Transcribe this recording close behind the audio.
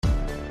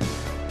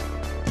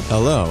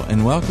Hello,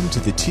 and welcome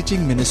to the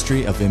teaching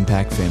ministry of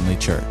Impact Family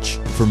Church.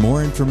 For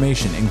more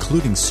information,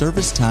 including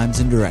service times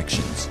and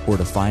directions, or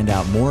to find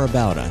out more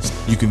about us,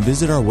 you can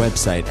visit our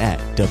website at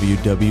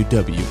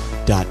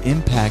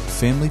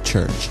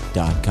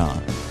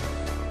www.impactfamilychurch.com.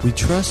 We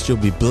trust you'll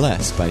be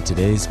blessed by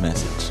today's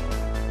message.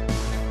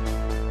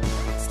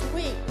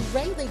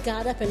 Rayleigh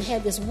got up and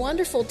had this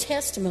wonderful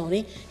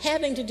testimony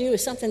having to do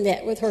with something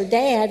that with her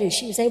dad, and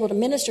she was able to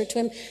minister to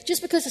him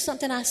just because of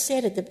something I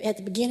said at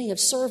the beginning of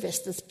service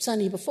the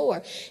Sunday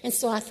before. And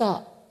so I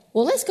thought,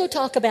 well, let's go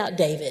talk about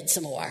David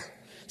some more.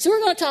 So we're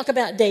going to talk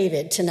about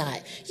David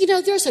tonight. You know,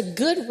 there's a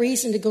good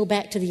reason to go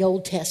back to the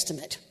Old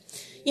Testament.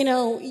 You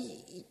know,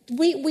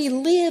 we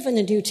live in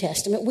the New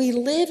Testament. We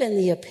live in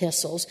the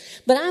epistles.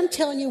 But I'm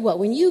telling you what,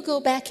 when you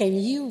go back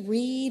and you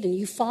read and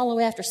you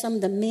follow after some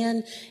of the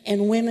men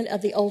and women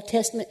of the Old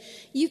Testament,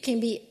 you can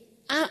be,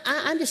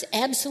 I'm just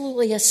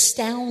absolutely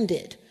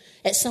astounded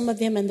at some of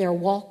them in their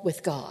walk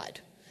with God.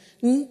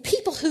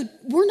 People who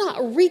were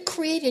not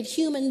recreated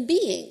human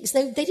beings.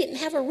 They didn't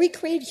have a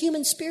recreated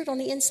human spirit on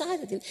the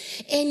inside of them.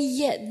 And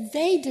yet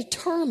they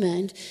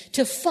determined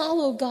to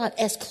follow God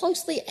as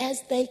closely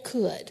as they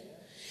could.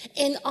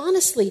 And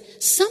honestly,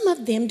 some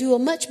of them do a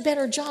much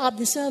better job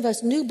than some of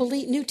us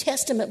New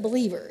Testament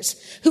believers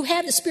who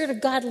have the Spirit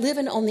of God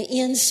living on the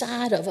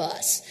inside of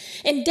us.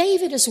 And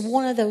David is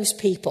one of those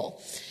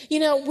people. You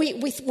know,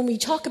 when we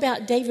talk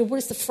about David, what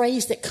is the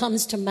phrase that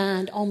comes to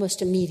mind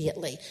almost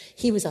immediately?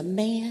 He was a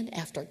man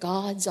after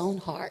God's own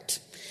heart.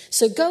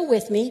 So go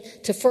with me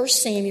to 1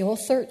 Samuel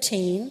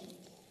 13,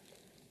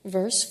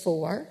 verse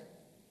 4.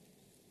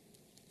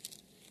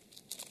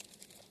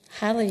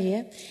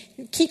 Hallelujah.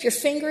 Keep your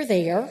finger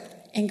there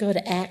and go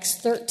to Acts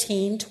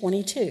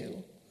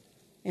 13:22.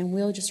 And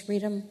we'll just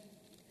read them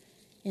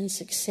in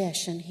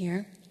succession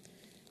here.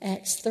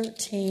 Acts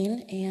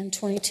 13 and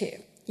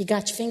 22. You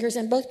got your fingers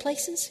in both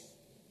places?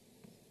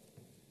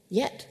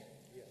 Yet?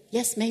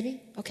 Yes,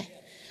 maybe? Okay.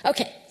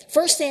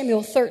 1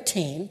 Samuel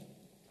 13.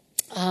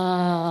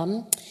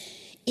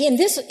 In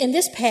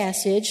this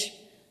passage,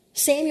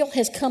 Samuel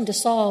has come to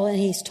Saul and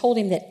he's told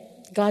him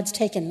that God's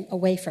taken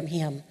away from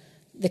him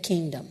the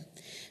kingdom.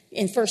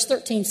 In verse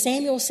 13,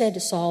 Samuel said to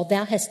Saul,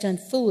 "Thou hast done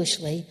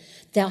foolishly.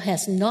 Thou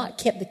hast not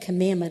kept the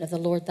commandment of the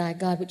Lord thy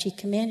God, which he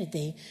commanded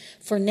thee.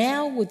 For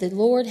now would the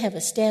Lord have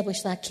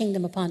established thy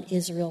kingdom upon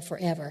Israel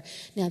forever."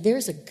 Now,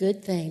 there's a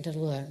good thing to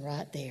learn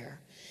right there.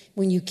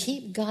 When you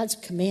keep God's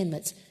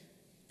commandments,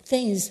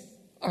 things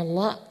are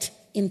locked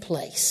in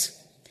place.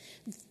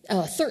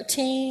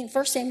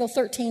 1 Samuel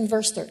 13,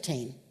 verse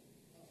 13.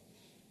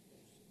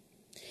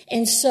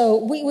 And so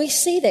we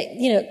see that,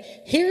 you know,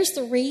 here's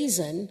the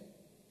reason,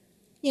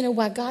 you know,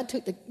 why God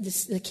took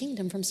the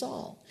kingdom from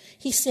Saul.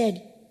 He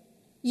said,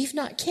 you've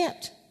not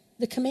kept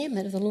the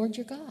commandment of the Lord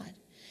your God.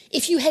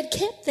 If you had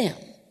kept them,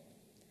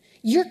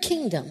 your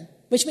kingdom,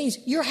 which means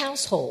your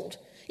household,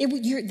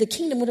 the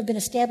kingdom would have been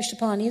established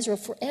upon Israel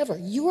forever,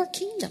 your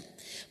kingdom.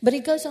 But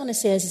it goes on and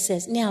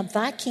says, "Now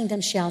thy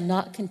kingdom shall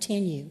not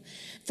continue.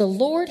 The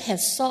Lord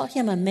hath sought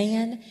him a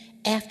man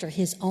after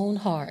his own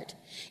heart.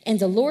 And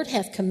the Lord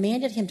hath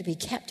commanded him to be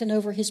captain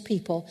over his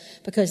people,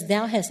 because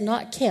thou hast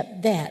not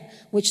kept that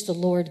which the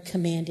Lord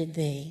commanded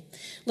thee."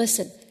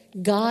 Listen,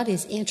 God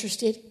is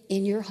interested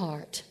in your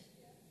heart.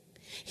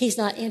 He's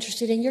not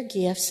interested in your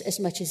gifts as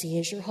much as he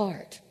is your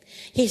heart.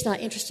 He's not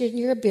interested in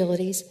your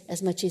abilities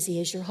as much as he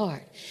is your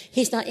heart.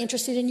 He's not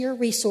interested in your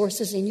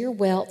resources, in your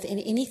wealth, in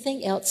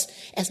anything else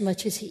as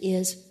much as he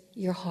is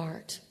your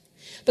heart.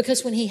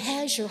 Because when he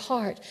has your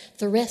heart,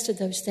 the rest of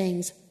those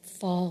things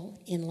fall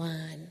in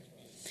line.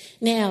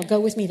 Now, go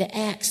with me to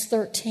Acts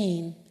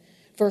 13,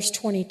 verse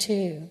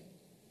 22.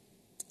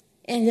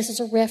 And this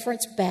is a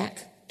reference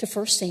back to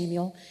 1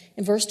 Samuel.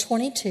 In verse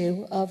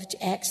 22 of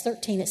Acts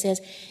 13, it says,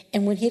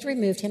 "And when he had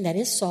removed him," that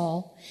is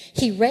Saul,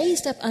 "he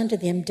raised up unto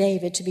them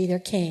David to be their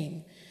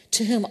king,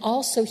 to whom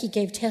also he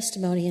gave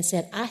testimony and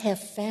said, I have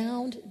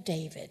found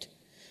David,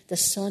 the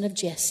son of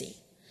Jesse,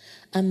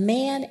 a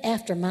man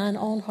after mine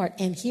own heart."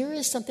 And here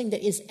is something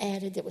that is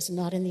added that was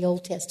not in the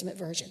Old Testament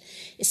version.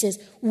 It says,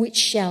 "which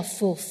shall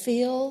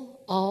fulfill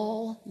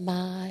all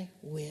my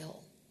will."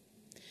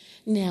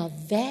 Now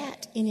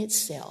that in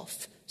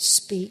itself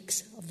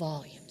speaks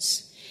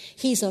volumes.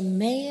 He's a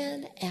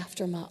man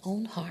after my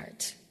own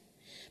heart,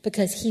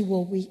 because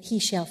he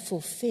shall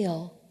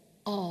fulfill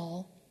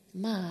all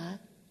my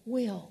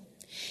will.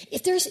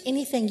 If there's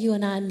anything you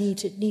and I need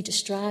to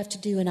strive to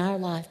do in our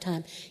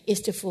lifetime,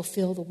 is to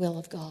fulfill the will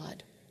of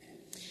God.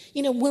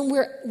 You know, when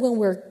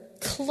we're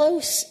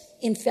close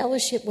in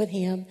fellowship with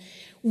him,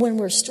 when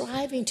we're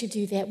striving to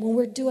do that, when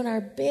we're doing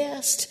our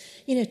best,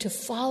 you know, to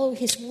follow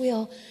his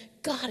will,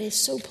 God is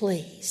so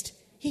pleased.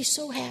 He's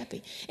so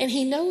happy. And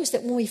he knows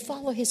that when we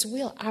follow his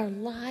will, our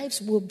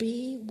lives will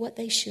be what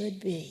they should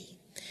be.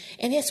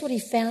 And that's what he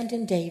found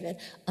in David,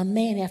 a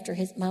man after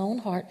my own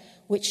heart,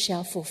 which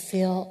shall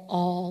fulfill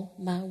all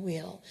my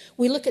will.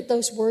 We look at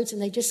those words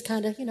and they just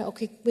kind of, you know,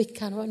 okay, we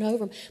kind of run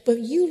over them. But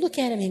you look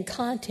at them in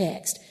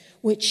context,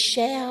 which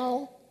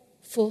shall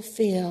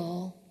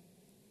fulfill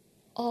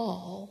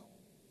all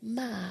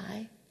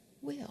my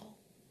will.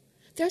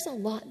 There's a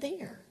lot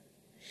there.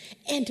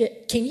 And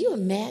can you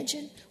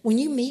imagine when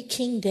you meet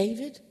King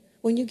David,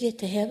 when you get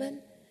to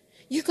heaven,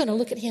 you're going to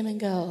look at him and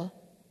go,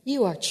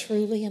 you are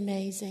truly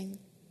amazing.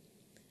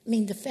 I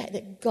mean, the fact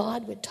that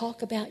God would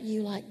talk about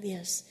you like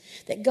this,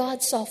 that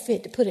God saw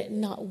fit to put it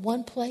in not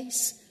one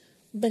place,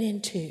 but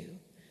in two,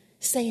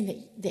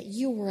 saying that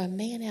you were a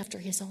man after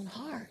his own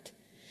heart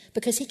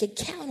because he could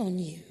count on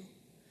you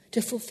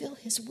to fulfill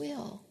his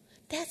will.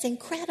 That's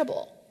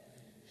incredible.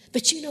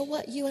 But you know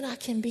what? You and I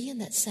can be in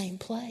that same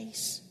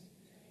place.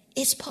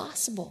 It's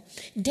possible.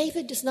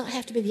 David does not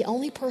have to be the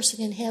only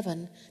person in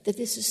heaven that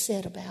this is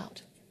said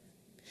about.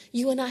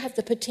 You and I have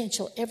the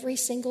potential every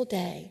single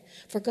day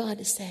for God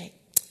to say,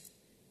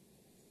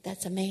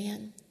 that's a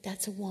man,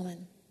 that's a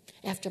woman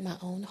after my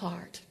own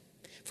heart,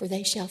 for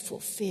they shall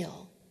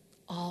fulfill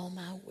all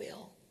my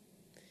will.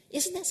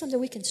 Isn't that something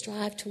we can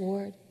strive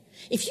toward?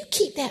 If you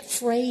keep that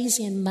phrase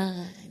in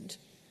mind,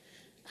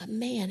 a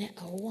man,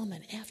 a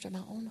woman after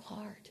my own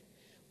heart,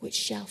 which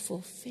shall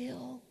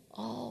fulfill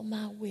all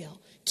my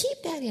will.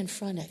 Keep that in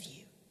front of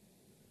you.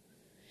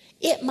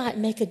 It might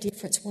make a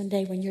difference one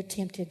day when you're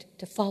tempted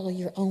to follow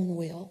your own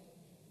will,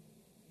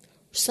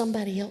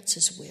 somebody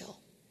else's will,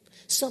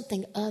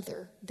 something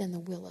other than the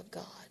will of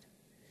God.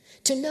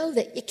 To know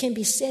that it can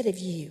be said of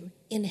you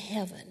in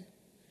heaven,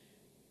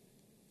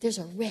 there's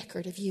a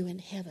record of you in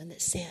heaven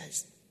that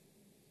says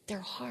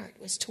their heart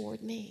was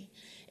toward me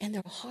and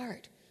their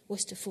heart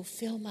was to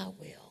fulfill my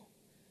will.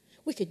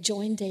 We could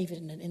join David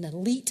in an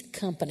elite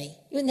company.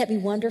 Wouldn't that be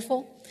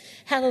wonderful?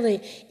 Hallelujah.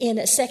 In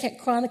 2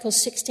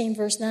 Chronicles 16,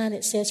 verse 9,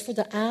 it says, for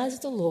the eyes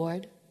of the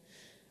Lord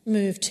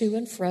move to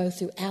and fro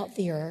throughout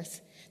the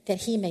earth,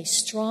 that he may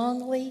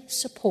strongly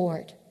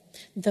support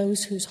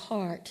those whose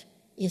heart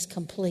is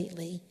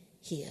completely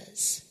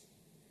his.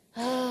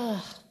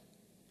 Do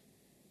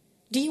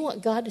you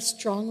want God to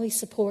strongly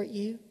support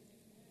you?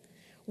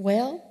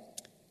 Well,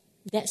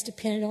 that's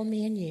dependent on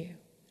me and you.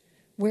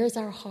 Where's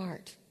our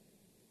heart?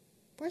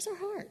 Where's our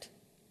heart?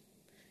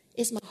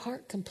 Is my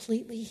heart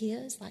completely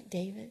his, like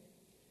David?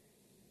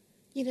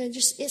 You know,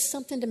 just it's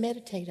something to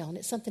meditate on.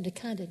 It's something to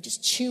kind of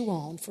just chew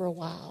on for a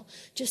while,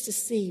 just to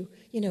see,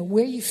 you know,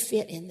 where you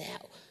fit in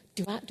that.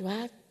 Do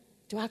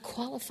I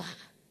qualify?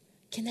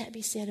 Can that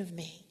be said of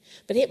me?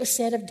 But it was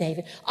said of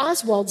David.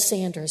 Oswald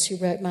Sanders, who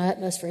wrote My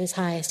Utmost for His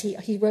Highest,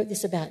 he wrote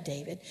this about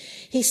David.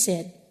 He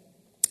said,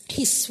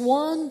 he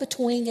swung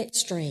between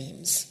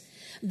extremes,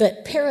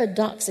 but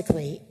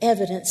paradoxically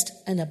evidenced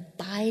an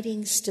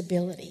abiding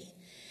stability.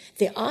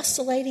 The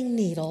oscillating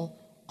needle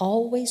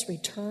always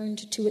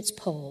returned to its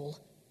pole,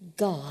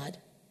 God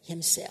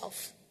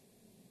himself.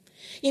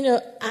 You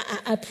know,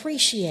 I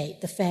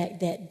appreciate the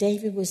fact that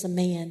David was a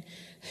man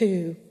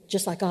who,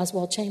 just like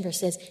Oswald Chambers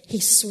says,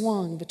 he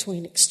swung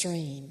between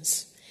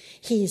extremes.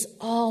 He's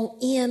all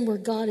in where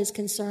God is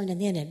concerned, and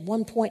then at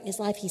one point in his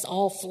life, he's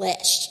all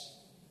flesh.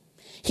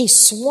 He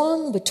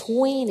swung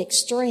between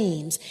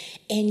extremes,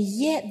 and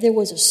yet there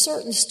was a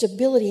certain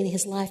stability in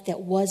his life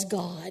that was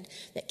God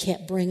that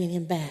kept bringing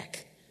him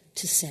back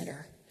to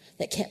center,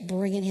 that kept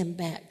bringing him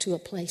back to a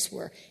place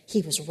where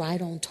he was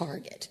right on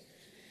target.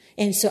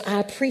 And so I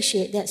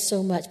appreciate that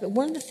so much. But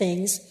one of the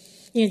things,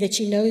 you know, that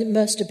you know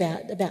most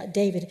about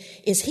David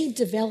is he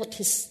developed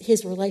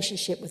his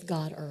relationship with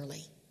God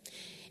early.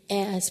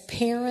 As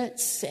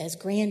parents, as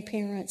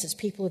grandparents, as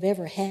people who've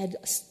ever had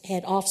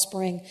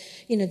offspring,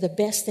 you know, the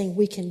best thing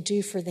we can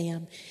do for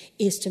them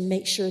is to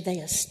make sure they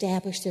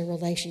establish their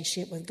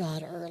relationship with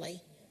God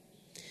early.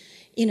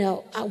 You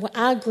know,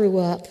 I grew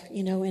up,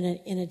 you know,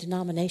 in a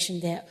denomination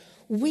that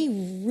we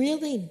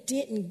really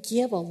didn't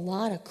give a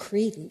lot of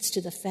credence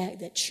to the fact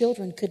that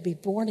children could be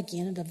born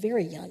again at a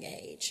very young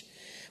age.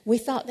 We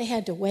thought they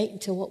had to wait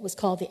until what was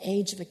called the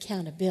age of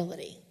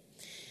accountability.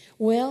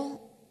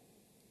 Well,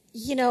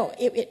 you know,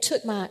 it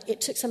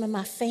took some of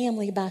my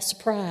family by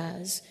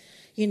surprise,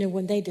 you know,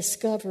 when they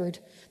discovered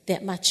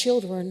that my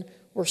children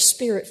were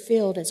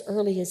spirit-filled as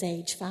early as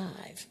age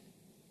 5.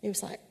 It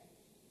was like,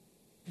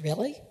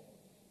 really?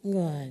 I'm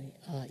going,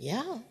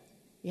 yeah,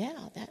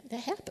 that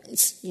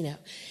happens, you know,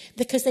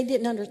 because they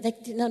didn't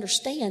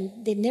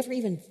understand. It never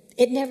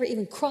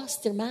even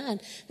crossed their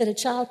mind that a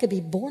child could be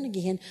born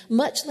again,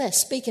 much less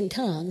speak in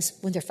tongues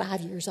when they're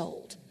 5 years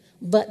old.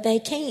 But they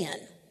can.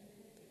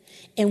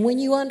 And when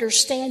you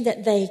understand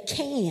that they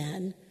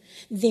can,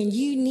 then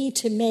you need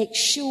to make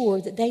sure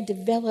that they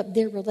develop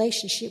their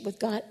relationship with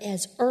God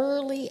as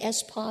early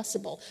as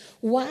possible.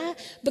 Why?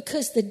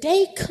 Because the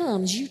day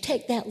comes, you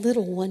take that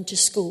little one to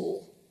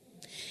school,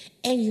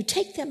 and you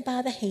take them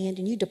by the hand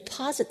and you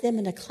deposit them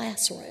in a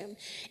classroom.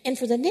 And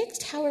for the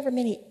next however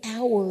many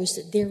hours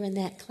that they're in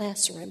that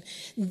classroom,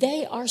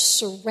 they are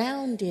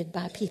surrounded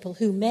by people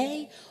who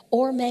may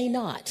or may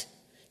not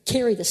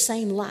carry the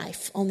same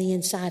life on the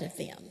inside of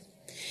them.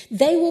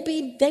 They will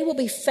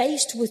be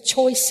faced with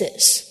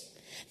choices.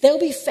 They'll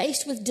be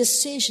faced with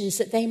decisions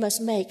that they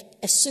must make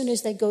as soon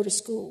as they go to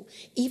school,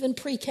 even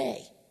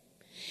pre-K.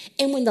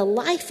 And when the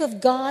life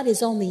of God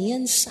is on the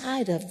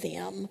inside of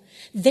them,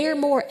 they're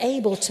more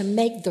able to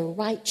make the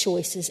right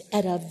choices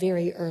at a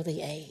very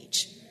early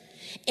age.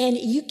 and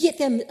you get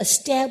them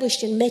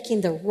established in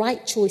making the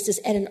right choices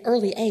at an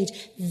early age,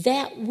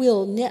 that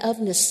will of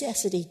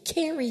necessity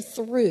carry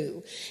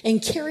through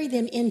and carry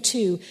them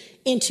into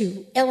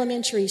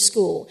elementary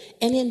school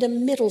and into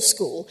middle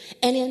school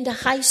and into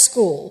high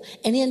school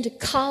and into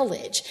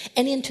college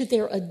and into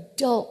their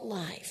adult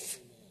life.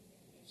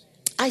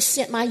 I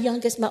sent my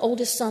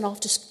oldest son off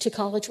to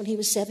college when he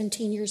was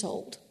 17 years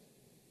old.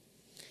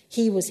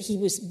 He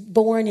was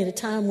born at a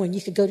time when you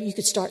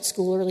could start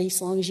school early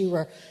as long as you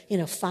were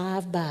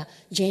 5 by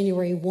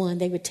January 1.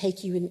 They would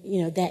take you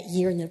in that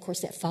year, and then of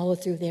course that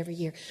followed through with every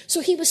year. So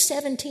he was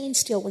 17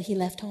 still when he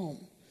left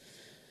home,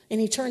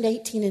 and he turned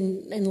 18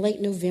 in late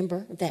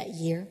November of that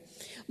year.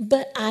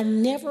 But I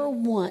never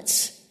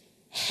once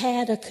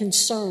had a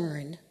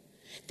concern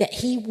that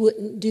he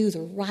wouldn't do the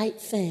right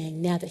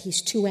thing now that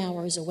he's 2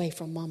 hours away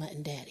from Mama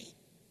and Daddy.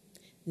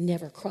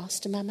 Never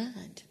crossed my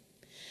mind.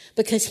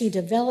 Because he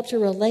developed a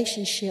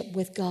relationship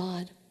with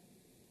God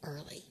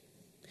early.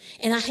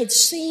 And I had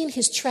seen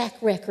his track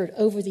record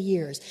over the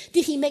years.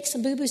 Did he make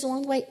some boo-boos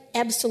along the way?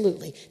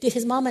 Absolutely. Did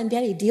his mama and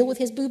daddy deal with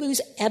his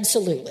boo-boos?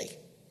 Absolutely.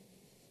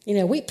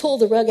 We pulled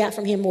the rug out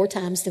from him more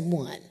times than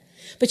one.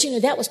 But,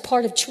 that was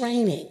part of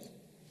training.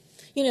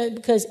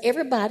 Because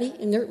everybody,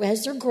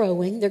 as they're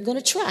growing, they're going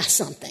to try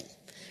something.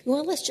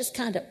 Well, let's just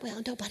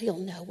nobody will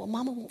know. Well,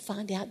 Mama won't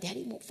find out.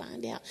 Daddy won't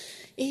find out.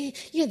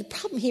 The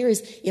problem here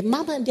is if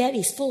Mama and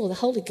Daddy's full of the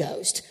Holy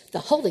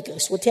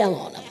Ghost will tell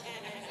on them.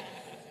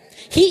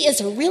 He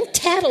is a real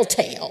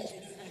tattletale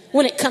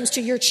when it comes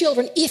to your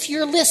children if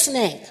you're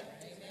listening.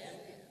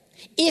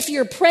 If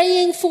you're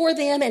praying for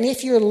them and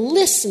if you're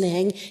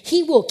listening,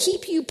 he will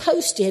keep you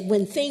posted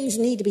when things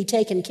need to be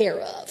taken care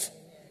of.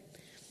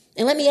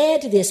 And let me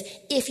add to this,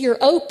 if you're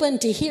open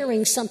to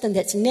hearing something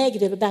that's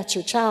negative about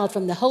your child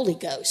from the Holy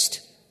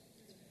Ghost,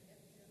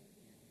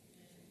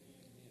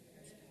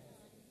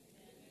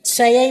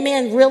 say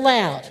amen real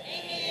loud.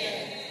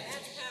 Amen.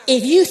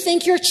 If you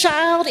think your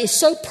child is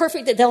so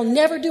perfect that they'll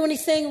never do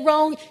anything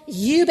wrong,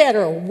 you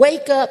better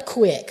wake up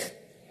quick.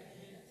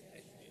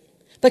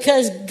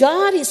 Because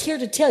God is here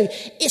to tell you,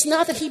 it's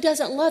not that he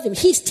doesn't love them.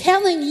 He's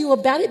telling you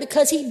about it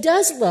because he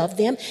does love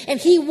them and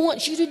he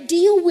wants you to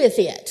deal with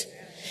it.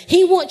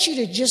 He wants you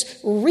to just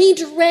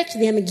redirect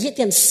them and get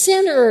them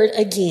centered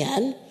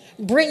again,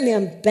 bring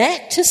them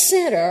back to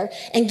center,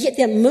 and get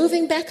them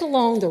moving back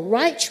along the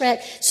right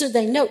track so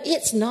they know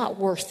it's not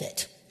worth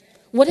it.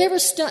 Whatever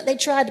stunt they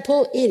tried to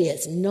pull, it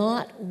is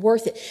not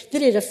worth it.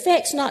 That it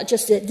affects not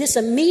just this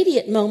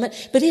immediate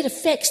moment, but it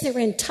affects their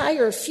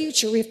entire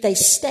future if they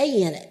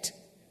stay in it.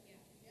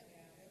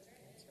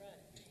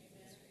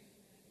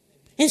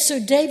 And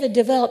so David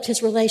developed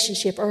his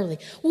relationship early.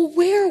 Well,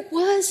 where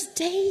was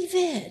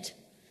David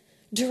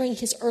during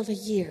his early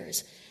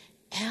years?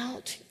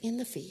 Out in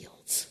the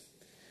fields,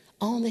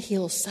 on the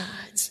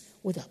hillsides,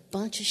 with a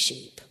bunch of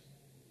sheep.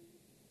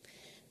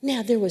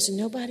 Now, there was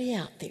nobody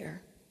out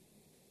there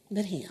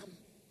but him.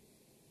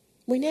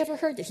 We never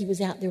heard that he was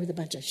out there with a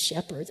bunch of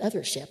shepherds,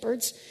 other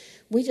shepherds.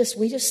 We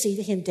just see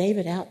him,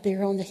 David, out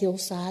there on the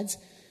hillsides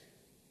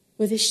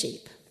with his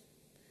sheep.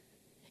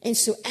 And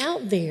so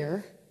out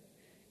there,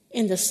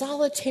 in the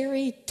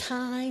solitary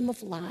time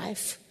of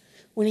life,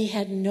 when he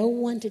had no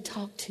one to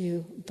talk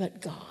to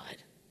but God,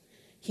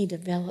 he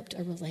developed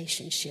a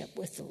relationship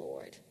with the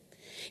Lord.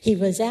 He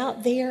was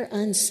out there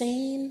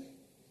unseen,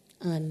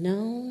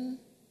 unknown,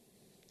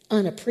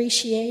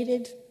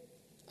 unappreciated,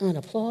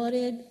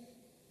 unapplauded.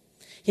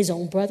 His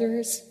own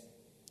brothers,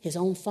 his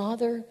own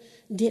father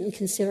didn't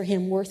consider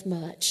him worth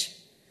much.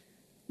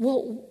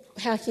 Well,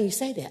 how can you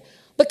say that?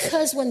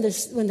 Because when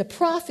the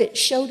prophet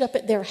showed up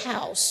at their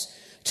house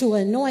to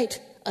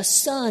anoint a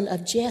son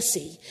of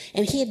Jesse,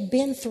 and he had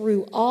been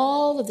through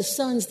all of the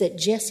sons that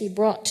Jesse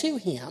brought to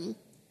him,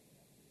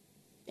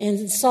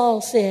 and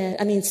Samuel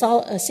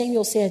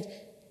said,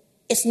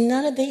 it's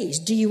none of these.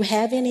 Do you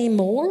have any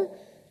more?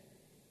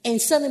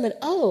 And suddenly went,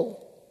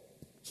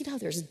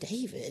 there's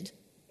David.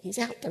 He's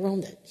out there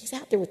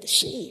with the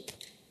sheep.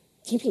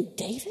 You mean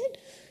David?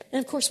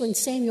 And of course, when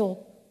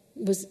Samuel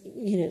was,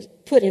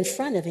 put in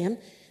front of him,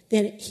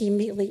 then he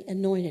immediately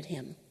anointed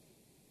him.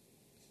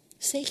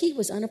 See, he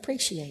was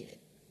unappreciated,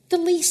 the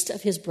least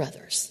of his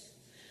brothers,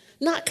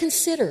 not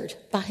considered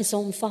by his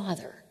own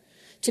father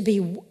to be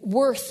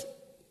worth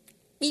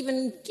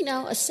even,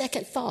 a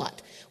second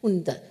thought.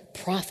 When the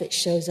prophet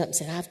shows up and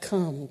said, I've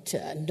come to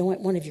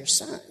anoint one of your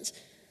sons,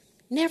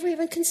 never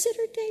even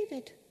considered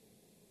David.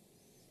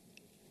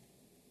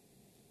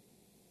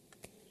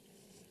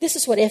 This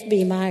is what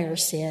F.B. Meyer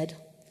said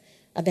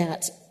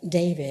about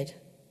David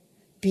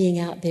being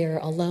out there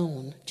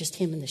alone, just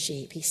him and the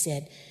sheep. He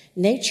said,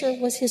 nature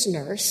was his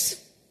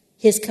nurse,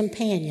 his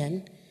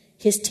companion,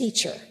 his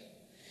teacher.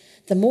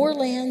 The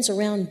moorlands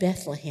around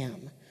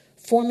Bethlehem,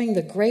 forming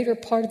the greater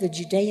part of the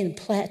Judean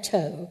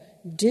plateau,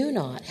 do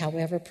not,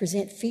 however,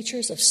 present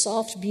features of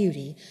soft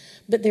beauty,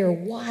 but they're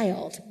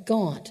wild,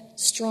 gaunt,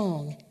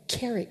 strong,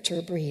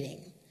 character breeding.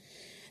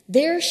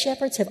 There,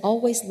 shepherds have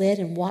always led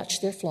and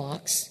watched their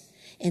flocks,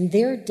 And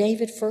there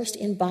David first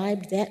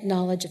imbibed that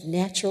knowledge of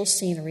natural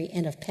scenery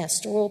and of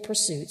pastoral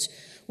pursuits,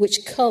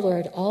 which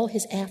colored all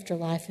his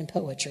afterlife in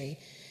poetry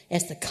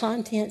as the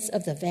contents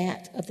of the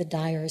vat of the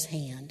dyer's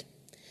hand.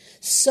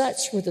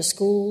 Such were the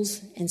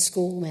schools and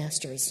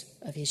schoolmasters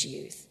of his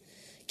youth.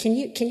 Can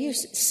you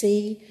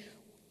see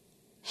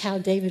how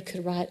David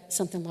could write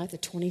something like the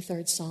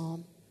 23rd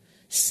Psalm?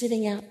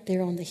 Sitting out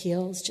there on the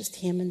hills, just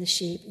him and the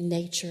sheep,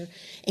 nature,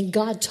 and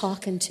God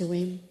talking to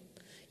him,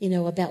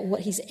 about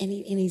what he's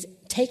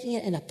taking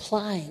it and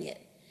applying it.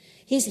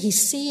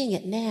 He's seeing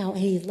it now,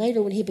 and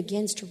later when he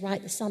begins to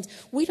write the Psalms,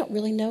 we don't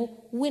really know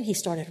when he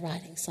started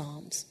writing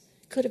Psalms.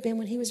 Could have been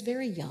when he was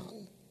very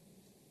young.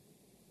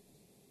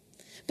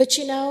 But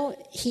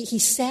he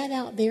sat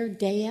out there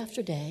day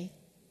after day,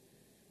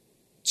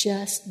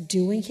 just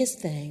doing his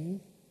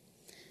thing.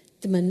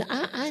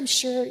 I'm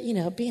sure,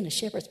 being a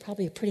shepherd is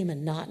probably a pretty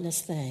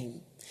monotonous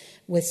thing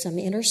with some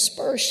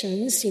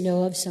interspersions,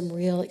 of some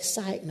real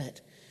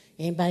excitement.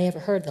 Anybody ever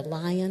heard the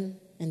lion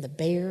and the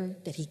bear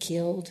that he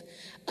killed?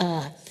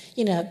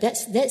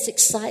 That's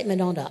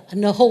excitement on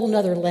a whole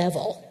nother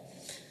level,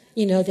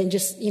 than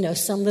just,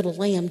 some little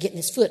lamb getting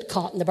his foot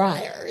caught in the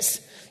briars.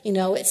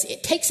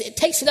 It takes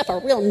it up a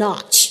real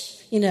notch,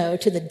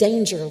 to the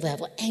danger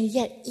level. And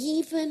yet,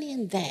 even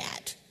in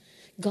that,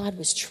 God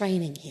was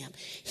training him.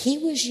 He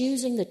was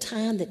using the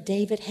time that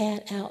David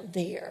had out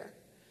there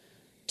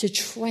to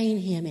train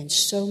him in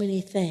so many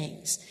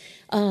things.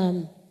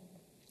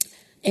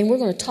 And we're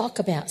going to talk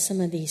about some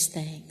of these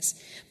things.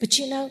 But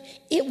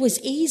it was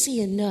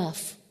easy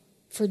enough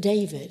for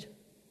David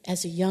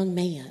as a young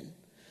man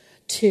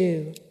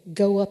to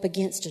go up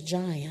against a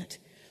giant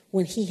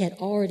when he had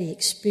already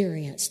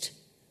experienced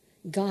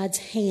God's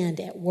hand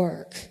at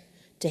work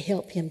to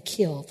help him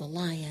kill the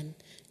lion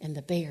and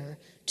the bear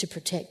to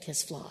protect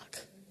his flock.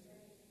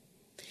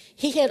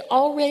 He had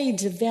already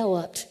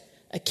developed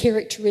a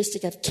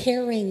characteristic of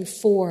caring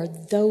for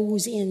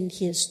those in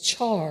his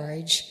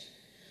charge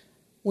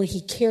when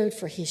he cared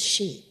for his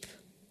sheep.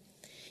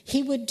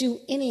 He would do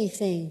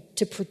anything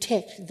to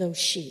protect those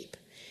sheep.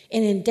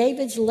 And in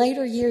David's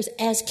later years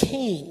as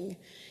king,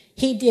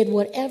 he did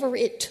whatever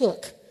it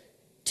took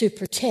to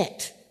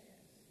protect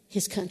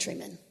his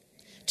countrymen,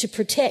 to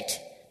protect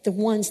the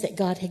ones that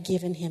God had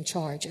given him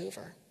charge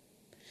over.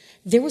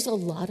 There was a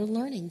lot of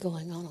learning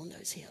going on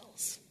those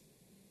hills.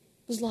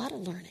 There was a lot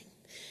of learning.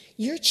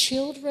 Your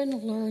children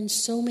learn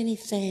so many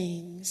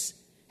things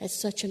at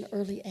such an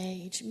early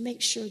age.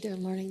 Make sure they're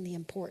learning the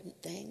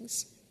important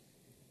things.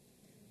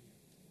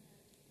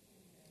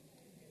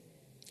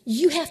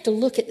 You have to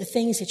look at the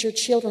things that your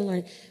children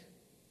learn.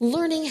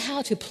 Learning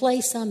how to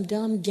play some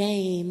dumb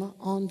game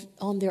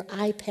on their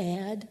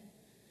iPad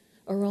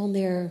or on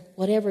their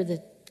whatever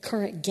the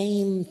current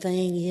game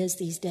thing is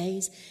these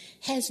days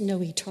has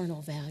no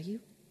eternal value.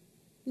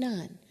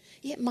 None.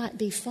 It might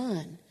be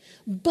fun,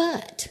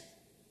 but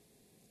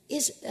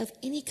is it of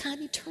any kind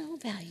of eternal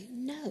value?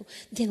 No.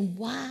 Then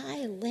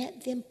why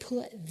let them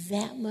put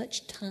that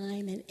much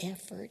time and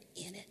effort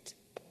in it?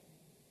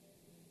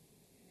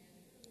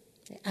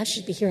 I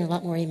should be hearing a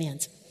lot more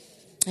amens.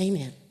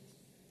 Amen.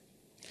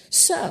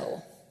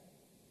 So,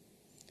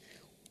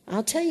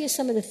 I'll tell you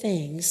some of the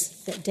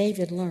things that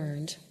David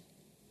learned.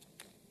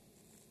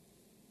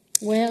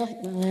 Well,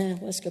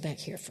 let's go back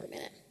here for a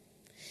minute.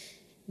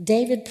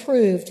 David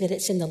proved that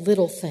it's in the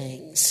little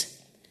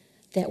things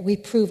that we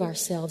prove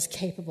ourselves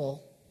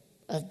capable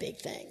of big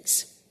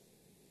things.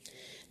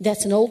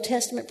 That's an Old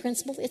Testament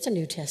principle. It's a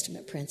New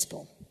Testament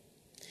principle.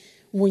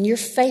 When you're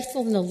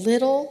faithful in the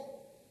little,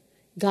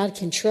 God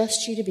can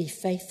trust you to be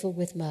faithful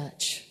with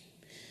much.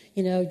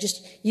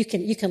 You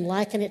can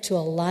liken it to a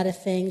lot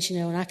of things,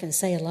 and I can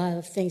say a lot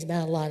of things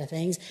about a lot of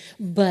things,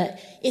 but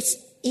it's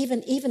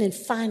even in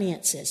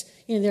finances.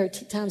 There are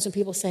times when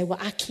people say, well,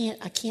 I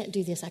can't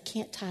do this, I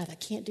can't tithe, I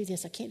can't do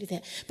this, I can't do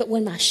that. But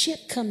when my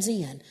ship comes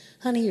in,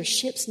 honey, your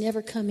ship's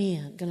never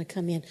going to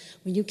come in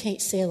when you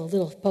can't sail a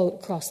little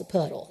boat across the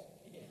puddle.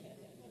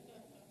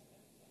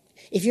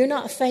 If you're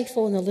not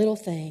faithful in the little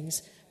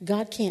things,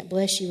 God can't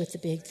bless you with the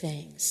big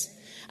things.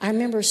 I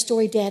remember a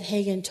story Dad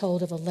Hagin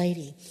told of a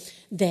lady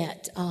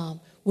that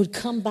would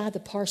come by the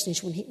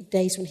parsonage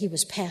days when he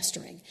was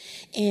pastoring,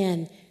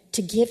 and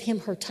to give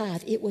him her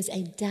tithe, it was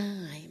a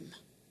dime.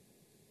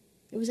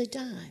 It was a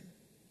dime.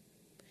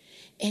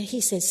 And he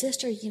said,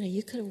 sister,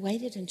 you could have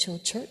waited until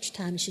church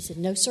time. And she said,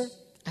 no, sir,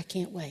 I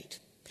can't wait.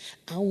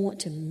 I want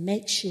to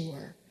make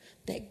sure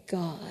that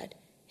God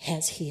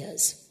has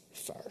his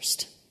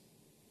first.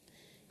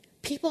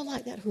 People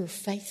like that who are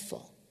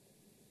faithful.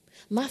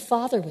 My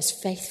father was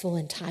faithful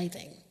in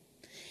tithing.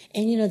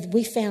 And,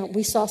 we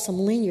saw some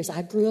linears.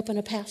 I grew up in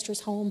a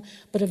pastor's home,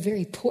 but a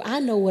very poor. I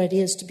know what it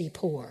is to be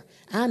poor.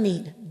 I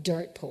mean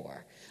dirt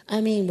poor. I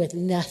mean with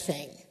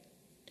nothing.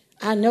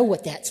 I know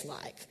what that's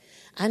like.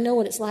 I know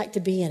what it's like to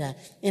be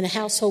in a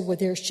household where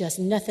there's just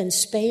nothing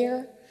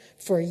spare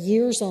for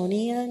years on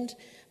end.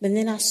 But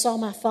then I saw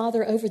my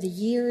father over the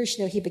years.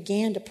 He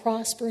began to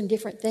prosper in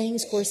different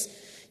things. Of course,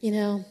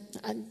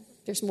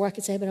 there's more I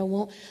could say, but I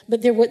won't.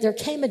 But there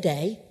came a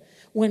day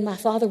when my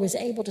father was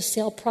able to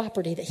sell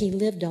property that he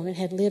lived on and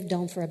had lived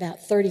on for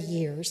about 30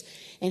 years.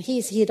 And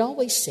he had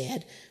always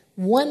said,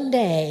 one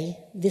day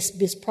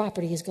this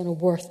property is going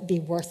to be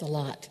worth a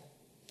lot.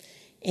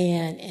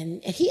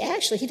 And he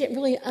didn't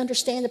really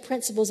understand the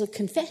principles of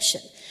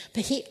confession,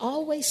 but he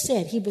always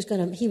said he was going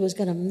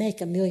to make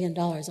 $1 million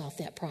off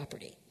that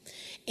property.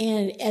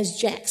 And as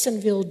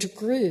Jacksonville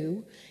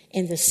grew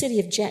and the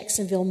city of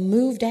Jacksonville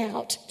moved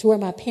out to where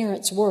my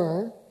parents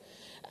were,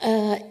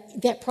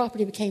 that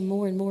property became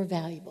more and more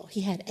valuable.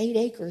 He had 8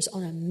 acres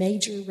on a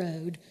major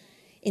road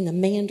in the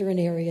Mandarin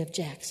area of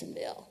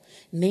Jacksonville.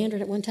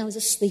 Mandarin at one time was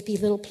a sleepy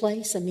little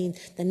place. I mean,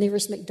 the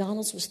nearest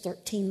McDonald's was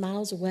 13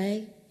 miles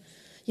away.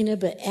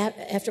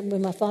 But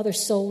when my father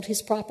sold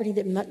his property,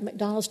 that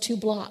McDonald's 2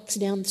 blocks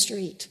down the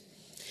street.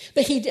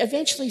 But he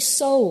eventually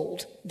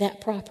sold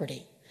that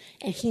property,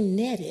 and he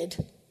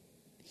netted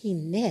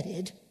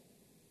 $1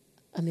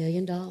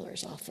 million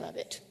off of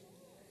it.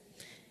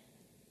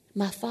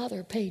 My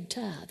father paid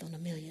tithe on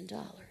 $1 million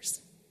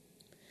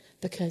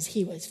because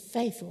he was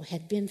faithful,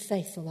 had been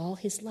faithful all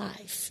his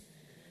life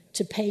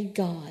to pay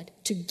God,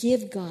 to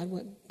give God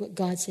what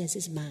God says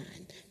is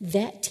mine.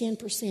 That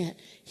 10%,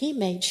 he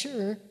made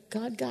sure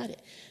God got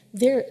it.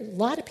 A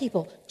lot of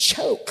people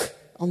choke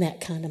on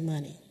that kind of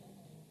money.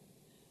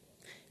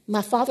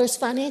 My father's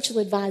financial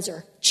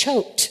advisor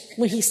choked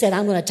when he said,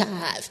 I'm going to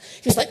tithe.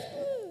 He was like,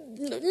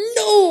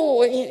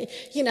 no.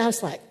 I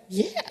was like,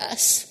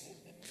 yes.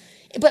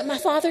 But my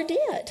father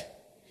did.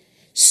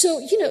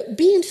 So,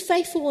 being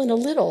faithful in a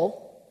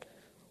little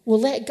will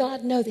let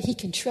God know that he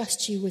can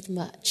trust you with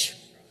much.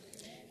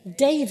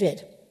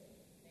 David,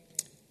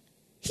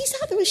 he's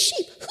out there with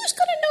sheep. Who's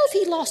going to know if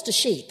he lost a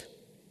sheep?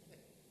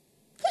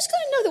 Who's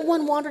going to know that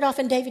one wandered off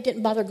and David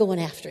didn't bother going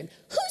after him?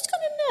 Who's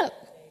going to know?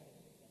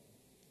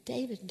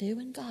 David knew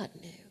and God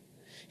knew.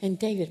 And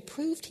David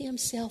proved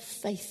himself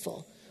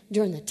faithful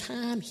during the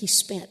time he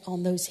spent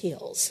on those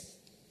hills.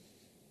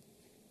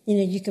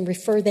 You can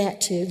refer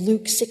that to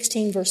Luke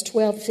 16, verse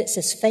 12. If it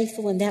says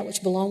faithful in that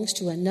which belongs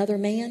to another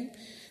man,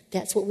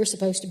 that's what we're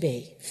supposed to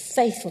be.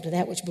 Faithful to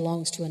that which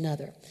belongs to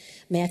another.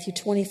 Matthew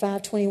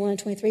 25, 21, and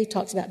 23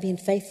 talks about being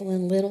faithful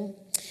in little.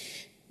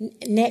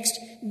 Next,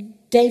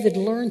 David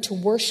learned to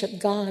worship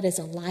God as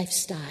a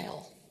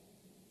lifestyle,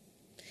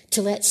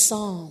 to let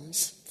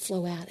psalms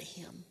flow out of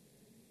him.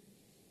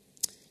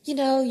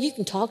 You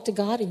can talk to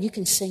God and you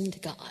can sing to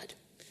God.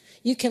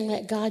 You can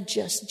let God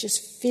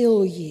just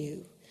fill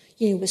you,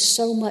 with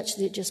so much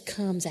that it just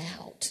comes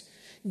out.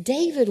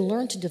 David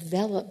learned to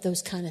develop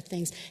those kind of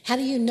things. How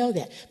do you know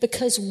that?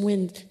 Because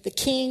when the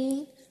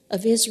king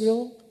of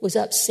Israel was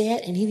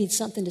upset and he needed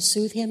something to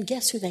soothe him,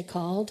 guess who they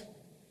called?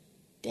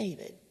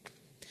 David.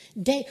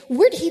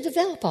 Where did he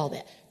develop all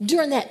that?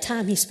 During that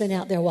time he spent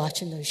out there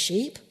watching those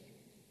sheep.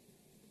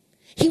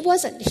 He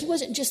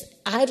wasn't just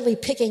idly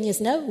picking his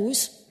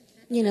nose,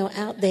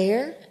 out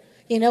there,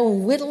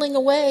 and whittling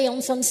away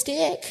on some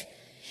stick.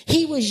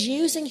 He was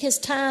using his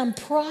time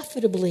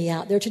profitably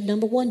out there to,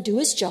 number one, do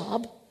his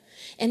job,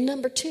 and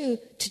number two,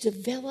 to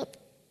develop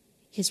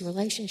his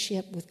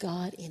relationship with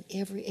God in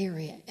every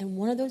area. And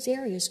one of those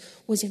areas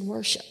was in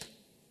worship.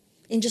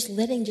 And just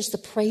letting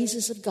the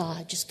praises of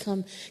God just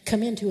come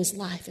into his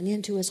life and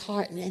into his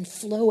heart and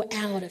flow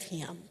out of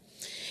him.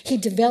 He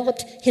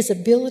developed his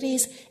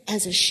abilities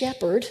as a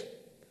shepherd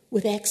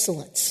with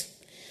excellence.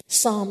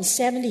 Psalm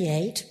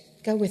 78,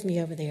 go with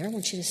me over there. I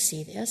want you to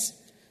see this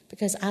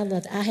because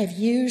I have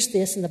used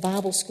this in the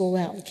Bible school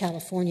out in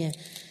California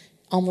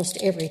almost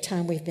every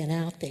time we've been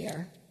out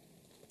there.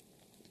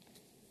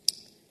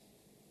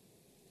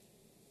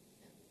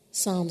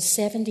 Psalm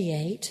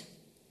 78,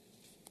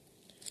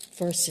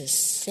 verses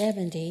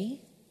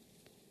 70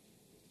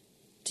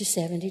 to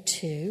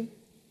 72.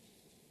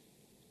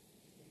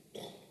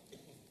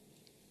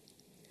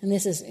 And it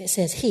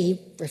says, he,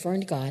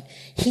 referring to God,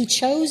 he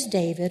chose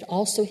David,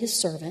 also his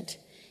servant,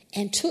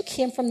 and took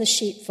him from the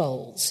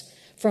sheepfolds.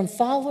 From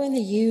following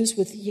the ewes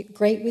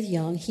great with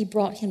young, he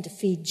brought him to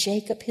feed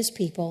Jacob his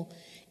people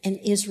and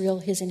Israel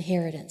his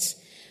inheritance.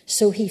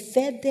 So he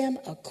fed them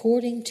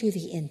according to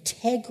the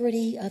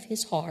integrity of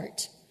his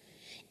heart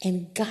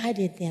and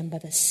guided them by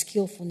the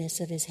skillfulness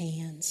of his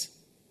hands.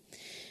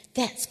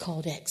 That's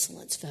called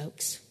excellence,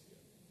 folks.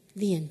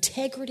 The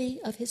integrity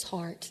of his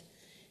heart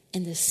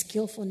and the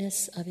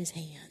skillfulness of his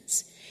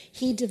hands.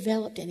 He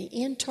developed an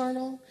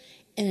internal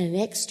and an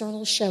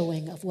external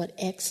showing of what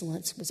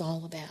excellence was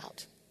all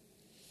about.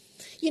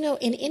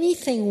 In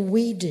anything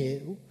we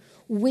do,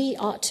 we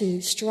ought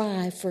to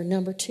strive for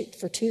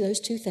those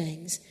two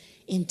things: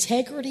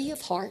 integrity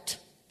of heart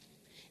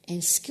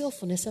and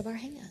skillfulness of our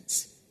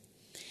hands.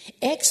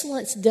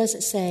 Excellence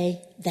doesn't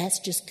say that's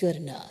just good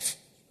enough.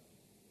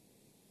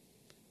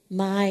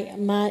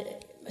 My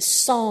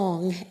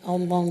song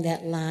along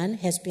that line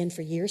has been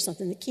for years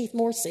something that Keith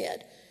Moore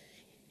said: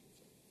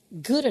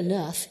 good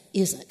enough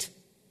isn't.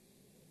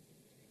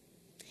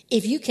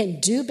 If you can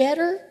do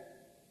better,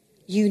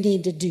 you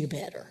need to do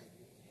better.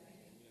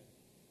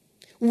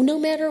 No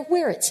matter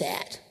where it's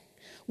at,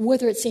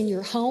 whether it's in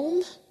your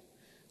home,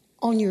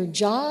 on your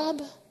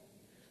job,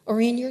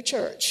 or in your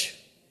church.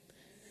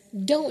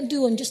 Don't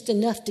do them just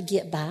enough to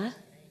get by.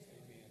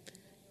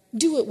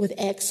 Do it with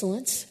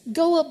excellence.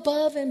 Go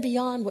above and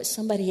beyond what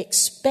somebody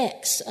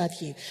expects of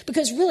you.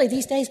 Because really,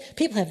 these days,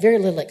 people have very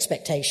little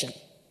expectation.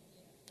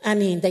 I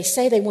mean, they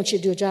say they want you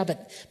to do a job,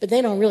 but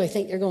they don't really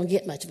think you're going to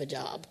get much of a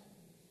job.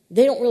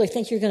 They don't really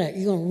think you're going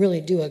to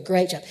really do a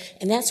great job.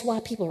 And that's why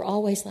people are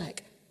always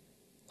like,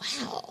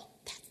 wow,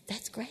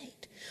 that's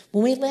great.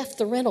 When we left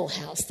the rental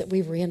house that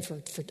we were in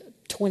for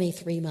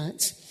 23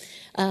 months,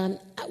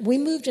 we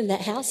moved in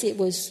that house. It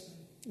was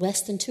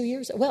less than 2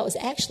 years. Well, it was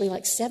actually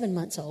like 7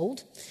 months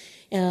old.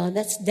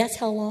 That's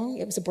how long.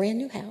 It was a brand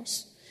new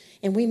house.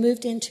 And we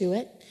moved into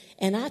it.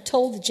 And I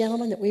told the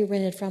gentleman that we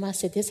rented from, I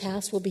said, this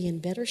house will be in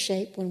better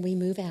shape when we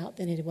move out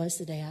than it was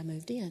the day I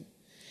moved in.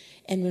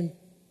 And when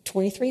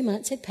 23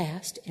 months had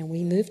passed and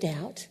we moved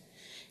out,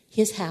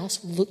 his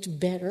house looked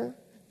better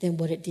than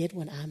what it did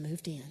when I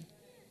moved in.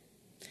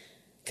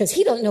 Because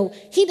he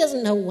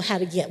doesn't know how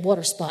to get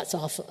water spots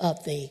off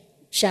of the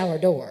shower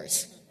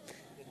doors.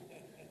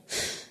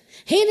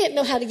 He didn't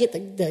know how to get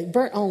the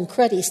burnt-on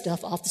cruddy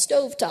stuff off the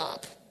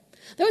stovetop.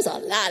 There was a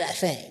lot of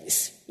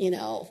things,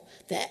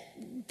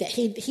 that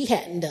he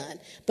hadn't done.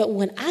 But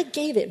when I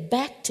gave it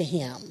back to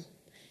him,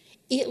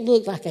 it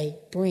looked like a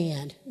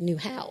brand new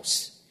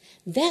house.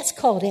 That's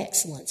called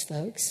excellence,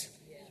 folks.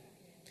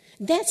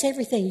 That's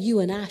everything you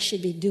and I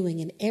should be doing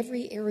in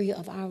every area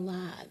of our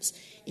lives,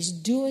 is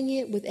doing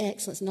it with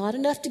excellence. Not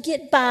enough to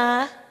get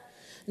by,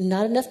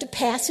 not enough to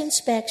pass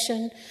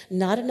inspection,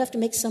 not enough to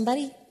make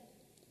somebody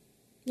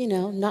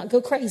not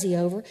go crazy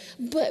over,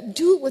 but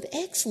do it with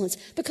excellence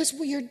because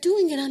you're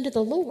doing it unto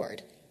the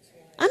Lord.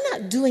 I'm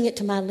not doing it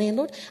to my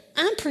landlord.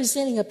 I'm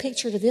presenting a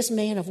picture to this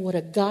man of what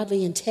a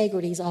godly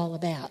integrity is all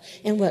about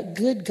and what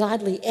good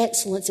godly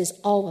excellence is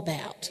all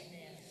about.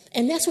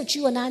 And that's what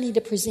you and I need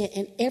to present.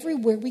 And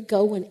everywhere we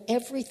go and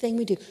everything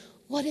we do,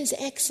 what is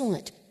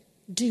excellent?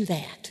 Do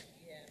that.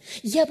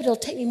 Yeah, but it'll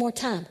take me more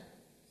time.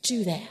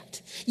 Do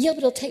that. Yeah, but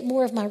it'll take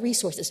more of my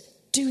resources.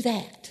 Do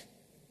that.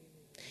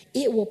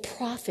 It will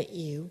profit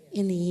you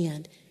in the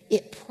end.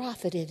 It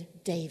profited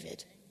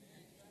David.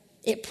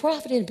 It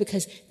profited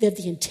because of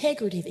the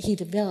integrity that he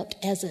developed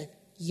as a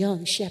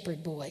young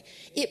shepherd boy.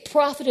 It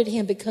profited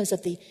him because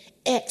of the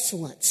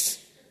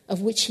excellence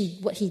of which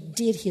what he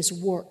did his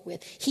work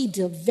with. He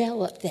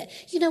developed that.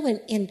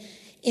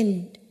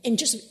 In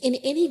just in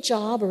any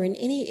job or in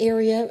any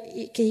area,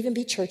 it can even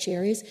be church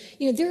areas,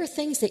 there are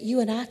things that you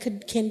and I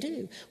can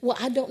do. Well,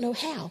 I don't know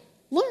how.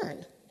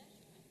 Learn.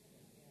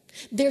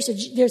 There's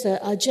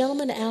a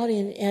gentleman out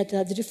at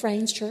the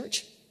Dufresne's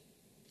church,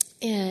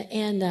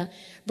 and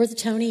Brother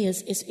Tony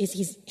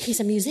he's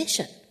a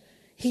musician.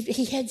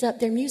 He heads up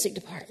their music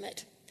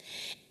department.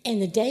 And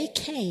the day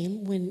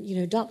came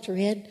when Dr.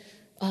 Ed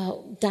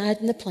died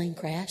in the plane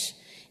crash,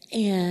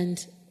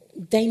 and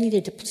they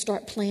needed to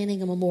start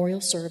planning a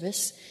memorial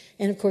service.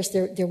 And of course,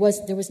 there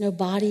was no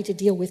body to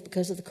deal with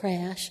because of the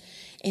crash,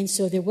 and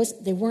so they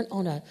weren't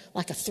on a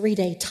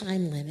 3-day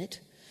time limit.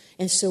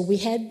 And so they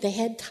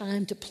had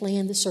time to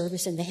plan the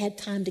service, and they had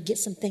time to get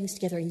some things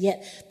together, and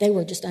yet they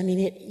were just,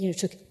 it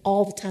took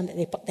all the time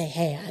that they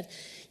had,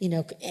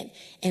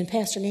 and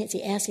Pastor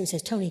Nancy asked him,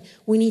 says, Tony,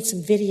 we need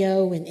some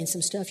video and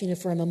some stuff,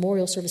 for a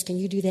memorial service. Can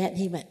you do that? And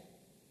he went,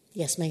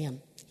 yes,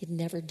 ma'am. He'd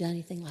never done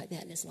anything like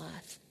that in his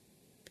life.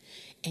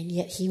 And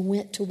yet he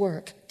went to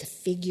work to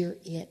figure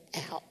it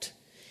out.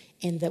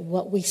 And that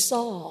what we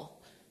saw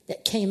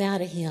that came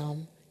out of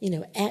him,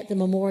 at the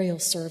memorial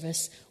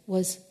service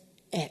was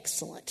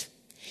excellent.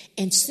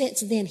 And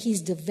since then,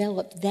 he's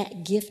developed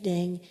that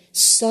gifting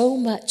so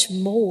much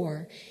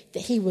more that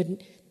he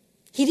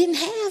didn't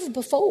have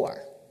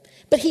before.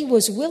 But he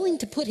was willing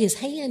to put his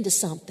hand to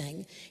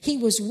something. He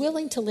was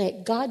willing to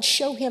let God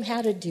show him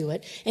how to do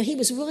it. And he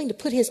was willing to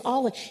put his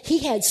all in. He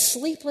had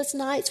sleepless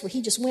nights where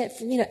he just went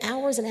for,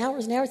 hours and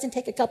hours and hours and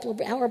take a couple of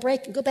hour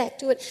break and go back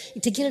to it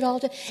to get it all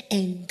done.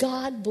 And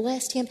God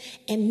blessed him.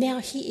 And now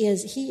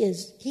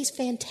he's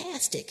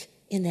fantastic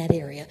in that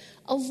area,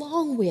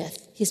 along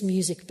with his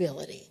music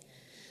ability.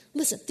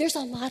 Listen, there's a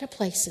lot of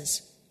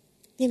places,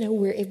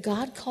 where if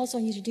God calls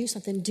on you to do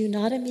something, do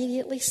not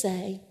immediately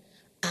say,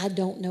 I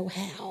don't know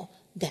how.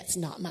 That's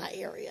not my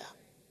area.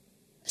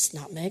 It's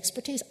not my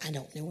expertise. I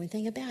don't know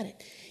anything about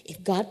it.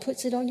 If God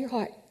puts it on your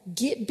heart,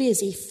 get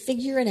busy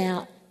figuring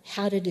out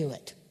how to do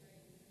it.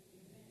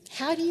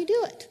 How do you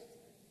do it?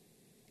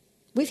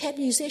 We've had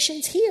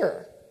musicians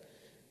here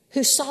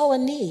who saw a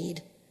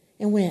need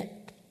and went,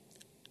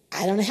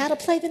 I don't know how to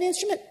play that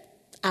instrument.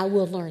 I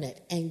will learn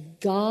it. And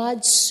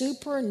God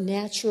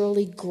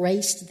supernaturally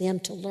graced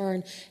them to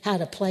learn how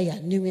to play a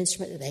new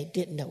instrument that they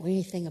didn't know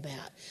anything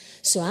about.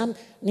 So I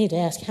need to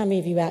ask how many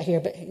of you out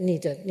here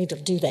need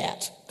to do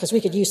that, because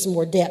we could use some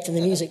more depth in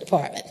the music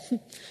department.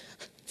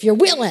 If you're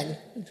willing,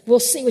 we'll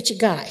see what you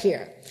got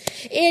here.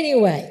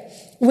 Anyway,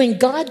 when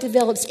God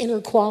develops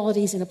inner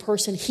qualities in a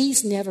person,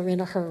 he's never in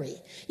a hurry.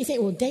 You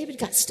think, well, David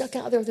got stuck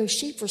out there with those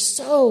sheep for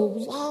so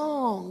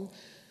long.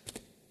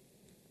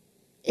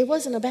 It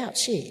wasn't about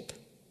sheep.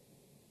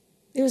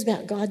 It was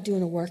about God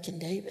doing a work in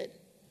David.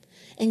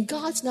 And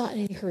God's not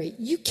in any hurry.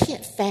 You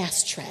can't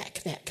fast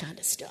track that kind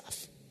of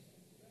stuff.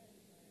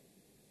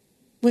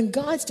 When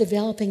God's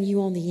developing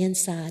you on the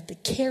inside, the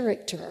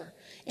character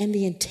and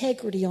the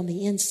integrity on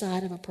the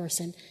inside of a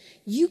person,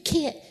 you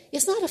can't,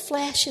 it's not a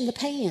flash in the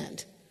pan.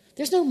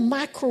 There's no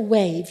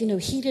microwave,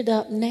 heated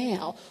up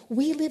now.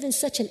 We live in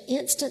such an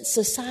instant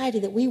society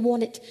that we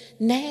want it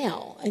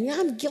now. And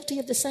I'm guilty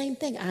of the same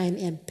thing. I am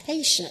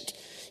impatient,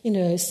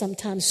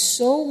 sometimes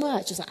so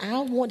much. It's like, I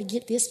want to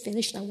get this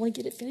finished, and I want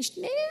to get it finished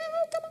now.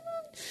 Come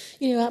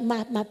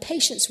on. My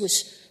patience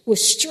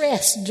was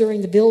stressed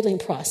during the building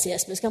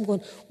process. But I'm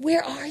going,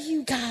 where are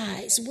you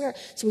guys?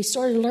 So we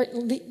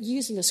started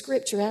using a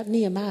scripture out of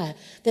Nehemiah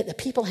that the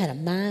people had a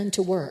mind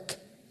to work.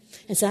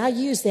 And so I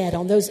use that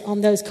on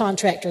those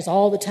contractors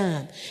all the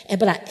time.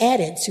 But I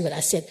added to it, I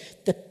said,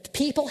 the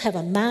people have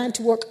a mind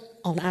to work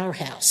on our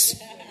house.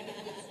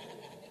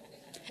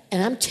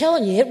 And I'm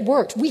telling you, it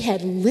worked. We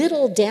had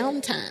little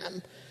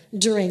downtime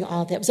during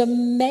all that. It was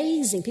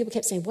amazing. People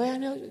kept saying, well, I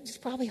know it's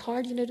probably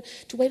hard,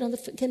 to wait on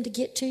them to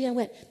get to you. I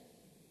went,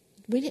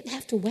 we didn't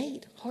have to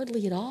wait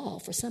hardly at all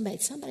for somebody.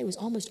 Somebody was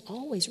almost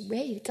always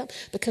ready to come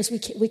because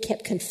we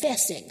kept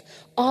confessing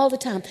all the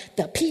time.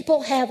 The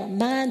people have a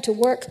mind to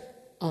work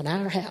on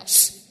our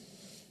house.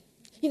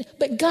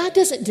 But God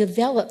doesn't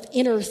develop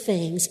inner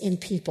things in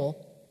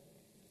people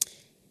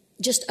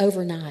just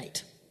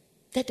overnight.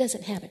 That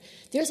doesn't happen.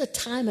 There's a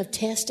time of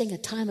testing, a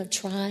time of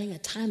trying, a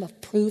time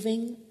of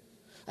proving,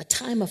 a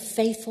time of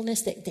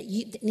faithfulness that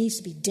needs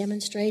to be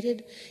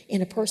demonstrated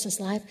in a person's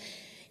life.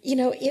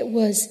 It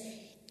was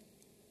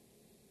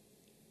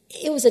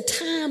a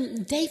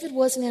time David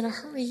wasn't in a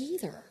hurry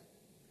either.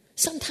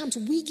 Sometimes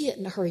we get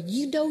in a hurry.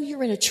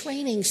 You're in a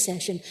training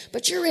session,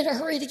 but you're in a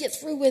hurry to get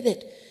through with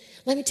it.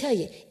 Let me tell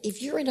you,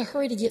 if you're in a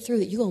hurry to get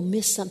through it, you're going to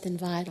miss something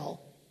vital.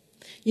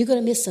 You're going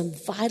to miss some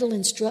vital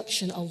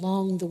instruction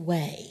along the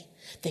way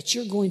that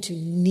you're going to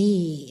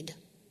need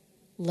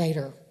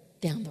later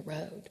down the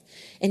road.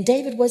 And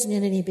David wasn't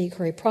in any big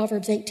hurry.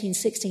 Proverbs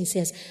 18:16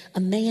 says, a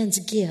man's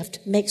gift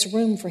makes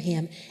room for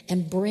him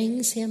and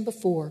brings him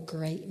before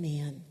great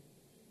men.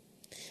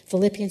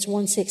 Philippians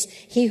 1:6,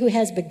 he who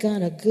has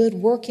begun a good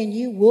work in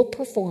you will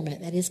perform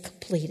it, that is,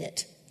 complete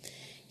it.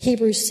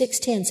 Hebrews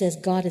 6:10 says,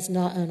 God is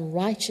not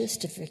unrighteous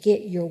to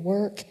forget your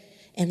work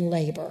and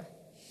labor.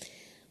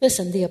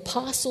 Listen, the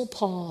Apostle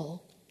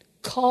Paul,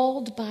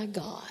 called by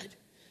God,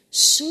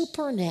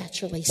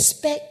 supernaturally,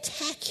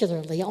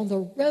 spectacularly on the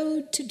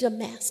road to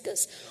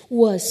Damascus,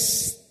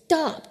 was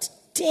stopped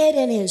dead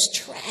in his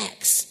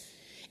tracks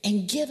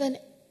and given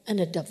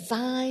a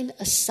divine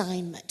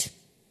assignment.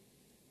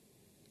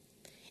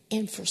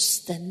 And for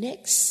the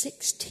next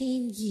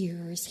 16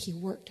 years, he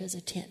worked as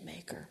a tent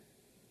maker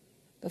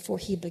before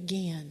he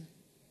began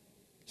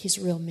his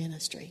real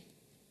ministry.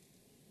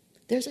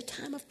 There's a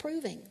time of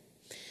proving.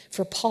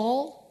 For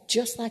Paul,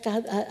 just like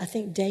I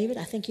think David,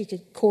 I think you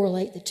could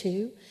correlate the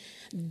two.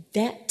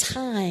 That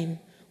time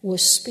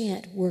was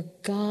spent where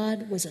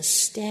God was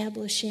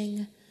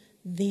establishing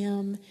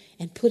them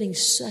and putting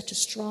such a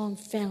strong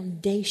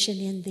foundation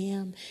in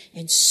them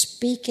and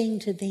speaking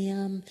to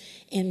them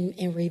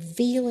and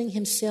revealing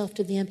himself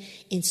to them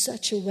in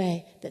such a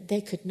way that they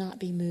could not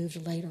be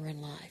moved later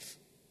in life.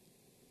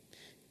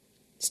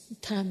 It's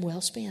time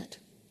well spent.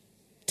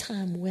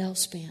 Time well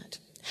spent.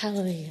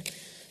 Hallelujah.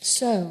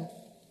 So,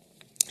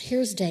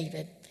 here's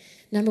David.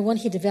 Number one,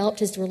 he developed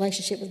his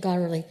relationship with God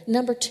early.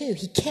 Number two,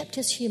 he kept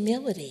his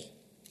humility.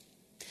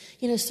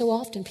 So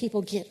often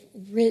people get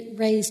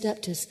raised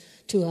up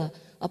to a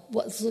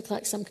what looks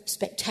like some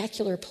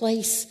spectacular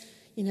place,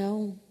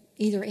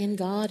 either in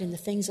God and the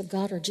things of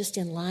God or just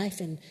in life,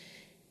 and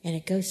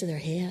it goes to their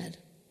head.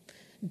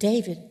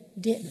 David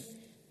didn't.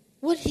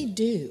 What did he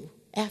do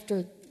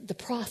after the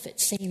prophet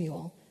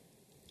Samuel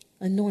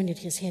anointed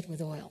his head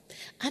with oil?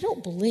 I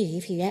don't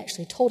believe he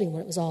actually told him what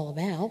it was all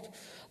about,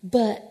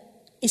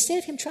 but instead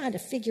of him trying to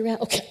figure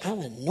out, okay, I'm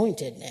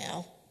anointed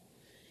now,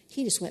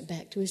 he just went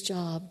back to his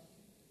job.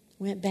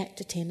 Went back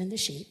to tending the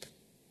sheep.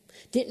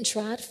 Didn't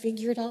try to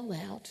figure it all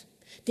out.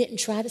 Didn't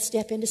try to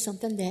step into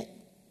something that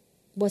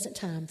wasn't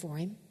time for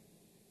him.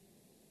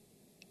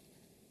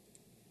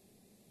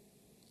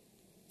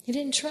 He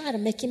didn't try to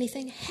make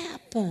anything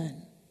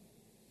happen.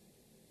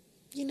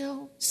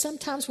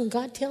 Sometimes when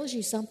God tells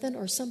you something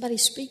or somebody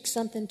speaks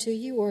something to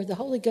you or the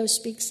Holy Ghost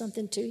speaks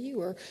something to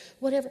you or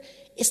whatever,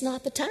 it's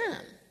not the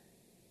time.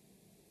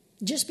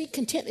 Just be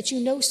content that you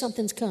know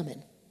something's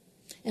coming.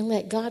 And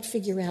let God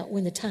figure out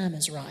when the time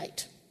is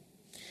right.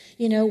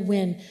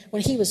 When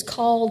he was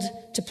called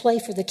to play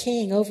for the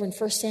king over in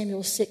 1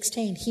 Samuel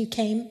 16, he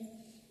came,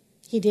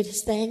 he did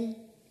his thing,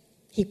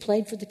 he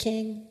played for the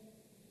king,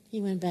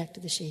 he went back to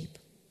the sheep.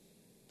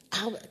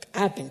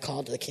 I've been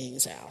called to the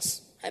king's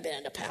house. I've been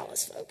in the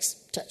palace, folks.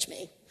 Touch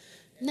me.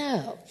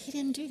 No, he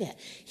didn't do that.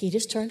 He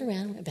just turned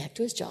around and went back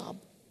to his job.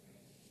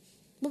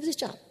 What was his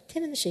job?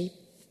 Tending the sheep.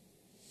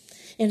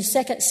 In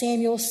 2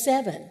 Samuel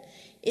 7,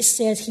 it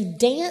says he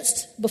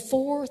danced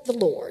before the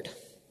Lord.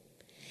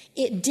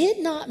 It did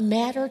not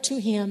matter to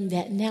him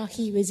that now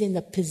he was in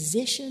the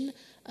position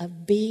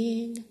of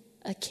being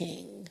a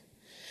king.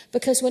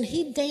 Because when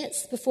he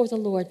danced before the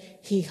Lord,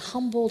 he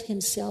humbled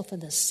himself in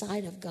the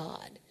sight of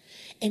God.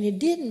 And it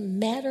didn't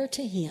matter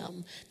to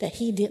him that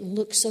he didn't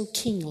look so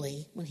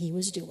kingly when he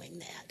was doing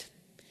that.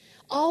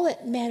 All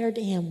that mattered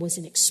to him was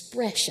an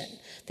expression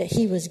that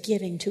he was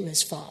giving to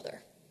his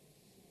Father,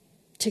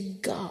 to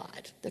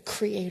God, the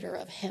creator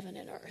of heaven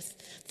and earth,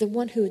 the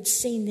one who had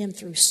seen them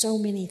through so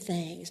many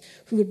things,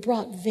 who had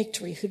brought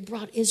victory, who had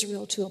brought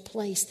Israel to a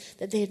place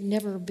that they had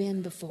never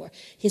been before.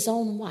 His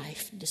own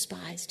wife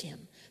despised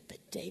him, but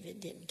David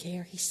didn't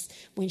care.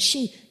 When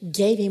she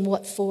gave him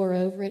what for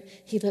over it,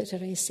 he looked at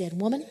her and he said,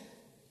 "Woman,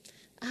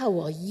 I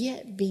will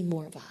yet be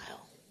more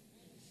vile."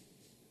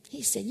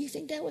 He said, "You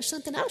think that was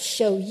something? I'll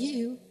show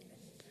you."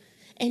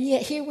 And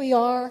yet here we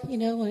are,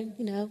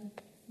 we're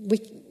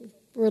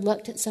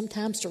reluctant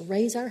sometimes to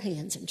raise our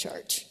hands in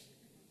church.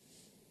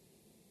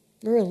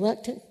 We're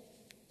reluctant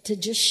to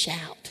just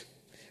shout.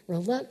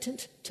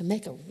 Reluctant to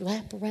make a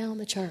lap around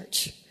the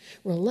church.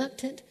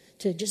 Reluctant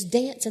to just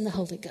dance in the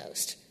Holy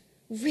Ghost.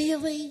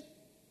 Really?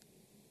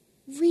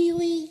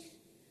 Really?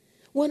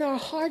 When our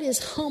heart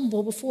is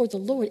humble before the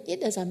Lord,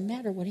 it doesn't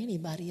matter what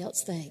anybody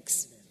else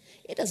thinks.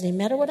 It doesn't even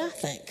matter what I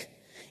think.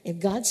 If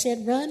God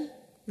said run,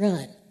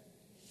 run.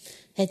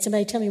 I had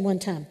somebody tell me one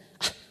time,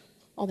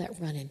 all that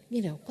running,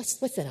 what's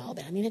that all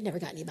about? I mean, it never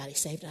got anybody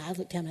saved. And I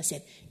looked at him and I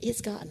said,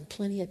 it's gotten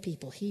plenty of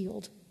people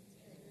healed.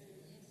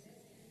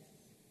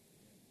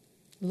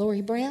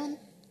 Lori Brown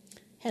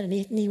had an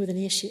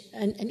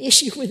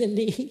issue with a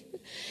knee.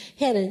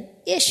 Had an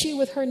issue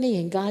with her knee,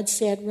 and God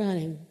said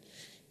run.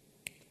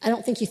 I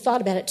don't think you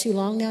thought about it too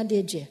long now,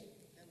 did you?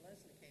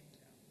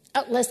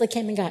 Oh, Leslie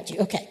came and got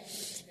you. Okay.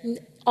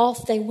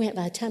 Off they went.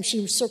 By the time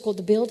she circled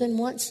the building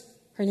once,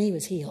 her knee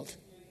was healed.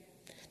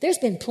 There's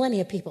been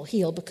plenty of people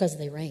healed because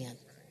they ran.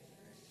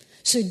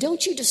 So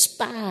don't you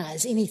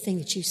despise anything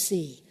that you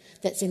see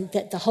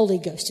that the Holy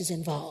Ghost is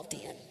involved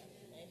in.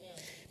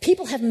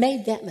 People have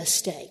made that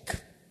mistake.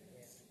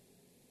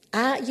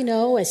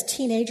 As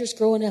teenagers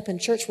growing up in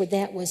church where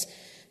that was,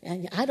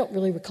 and I don't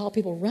really recall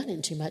people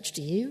running too much,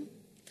 do you?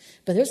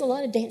 But there's a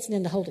lot of dancing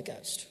in the Holy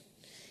Ghost.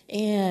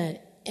 And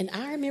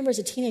I remember as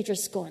a teenager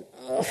just going,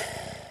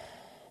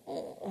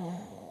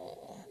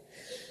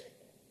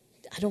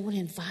 I don't want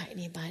to invite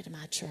anybody to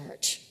my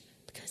church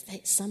because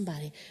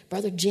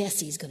Brother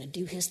Jesse's going to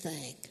do his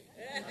thing.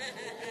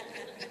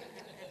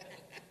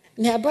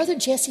 Now, Brother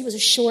Jesse was a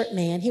short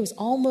man. He was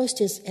almost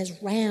as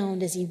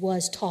round as he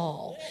was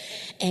tall.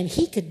 And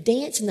he could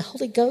dance in the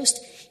Holy Ghost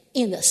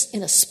in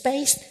a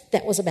space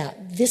that was about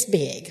this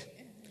big.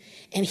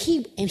 And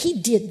he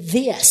did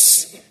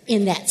this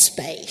in that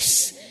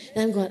space.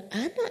 And I'm going,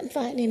 I'm not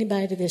inviting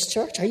anybody to this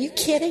church. Are you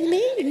kidding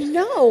me?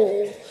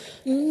 No.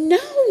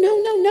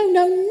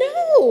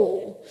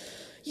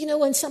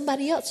 And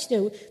somebody else,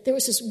 there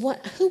was this one,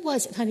 who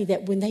was it, honey,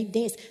 that when they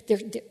danced,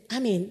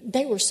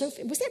 they were so,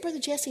 was that Brother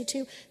Jesse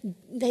too?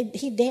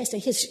 He danced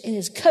and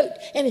his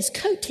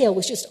coattail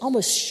was just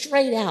almost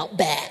straight out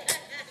back.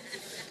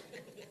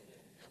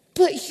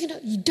 But,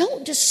 you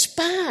don't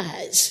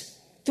despise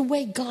the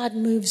way God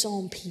moves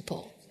on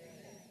people.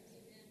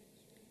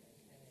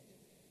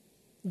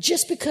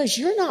 Just because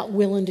you're not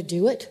willing to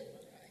do it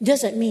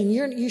doesn't mean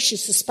you should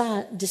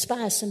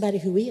despise somebody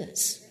who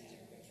is.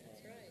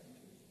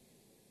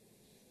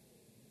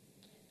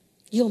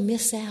 You'll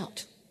miss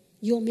out.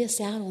 You'll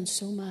miss out on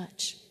so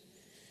much.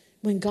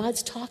 When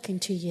God's talking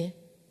to you,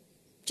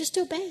 just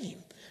obey him.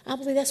 I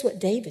believe that's what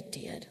David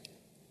did.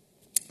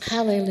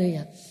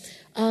 Hallelujah.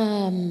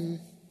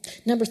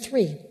 Number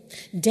 3,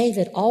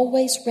 David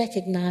always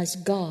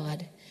recognized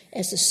God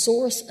as the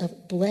source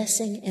of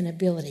blessing and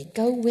ability.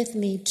 Go with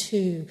me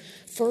to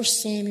 1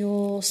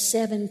 Samuel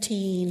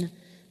 17:37.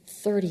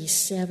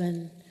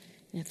 And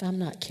if I'm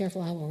not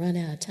careful, I will run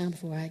out of time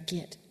before I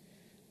get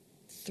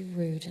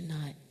through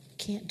tonight.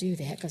 Can't do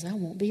that because I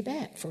won't be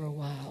back for a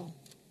while.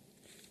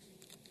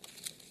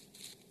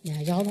 Now,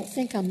 y'all don't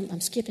think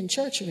I'm skipping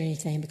church or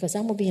anything because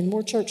I'm going to be in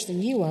more church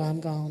than you while I'm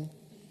gone.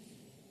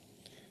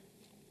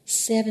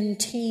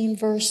 17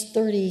 verse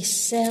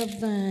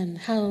 37.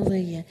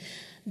 Hallelujah.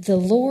 The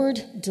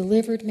Lord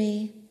delivered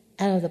me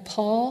out of the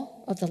paw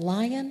of the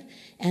lion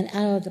and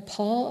out of the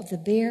paw of the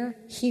bear.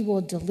 He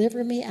will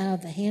deliver me out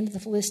of the hand of the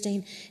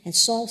Philistine. And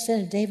Saul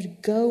said to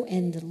David, go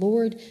and the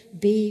Lord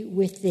be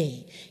with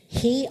thee.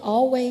 He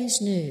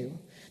always knew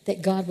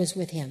that God was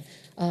with him.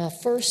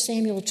 2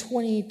 Samuel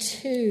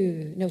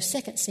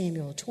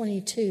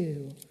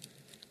 22.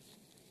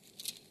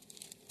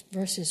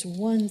 Verses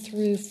 1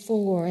 through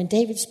 4. And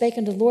David spake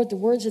unto the Lord the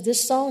words of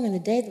this song in the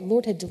day that the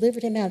Lord had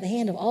delivered him out of the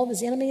hand of all of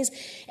his enemies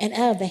and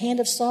out of the hand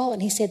of Saul.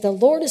 And he said, the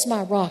Lord is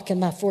my rock and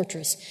my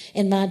fortress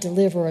and my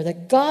deliverer, the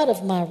God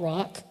of my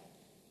rock.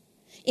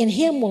 In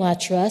him will I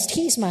trust.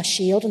 He's my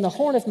shield and the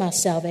horn of my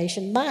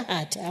salvation, my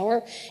high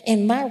tower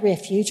and my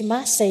refuge,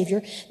 my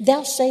Savior.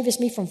 Thou savest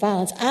me from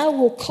violence. I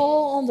will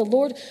call on the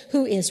Lord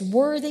who is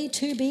worthy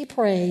to be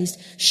praised.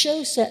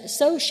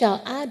 So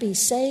shall I be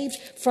saved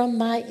from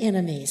my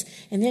enemies.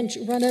 And then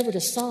run over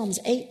to Psalms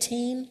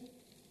 18.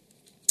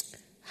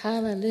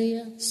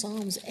 Hallelujah.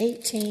 Psalms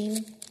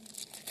 18.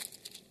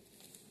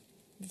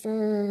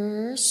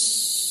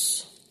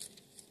 verse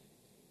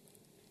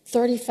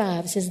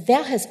 35. It says,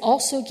 Thou hast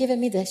also given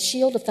me the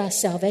shield of thy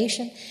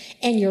salvation,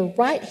 and your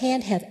right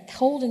hand hath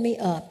holden me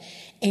up,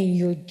 and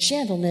your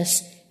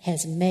gentleness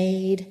has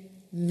made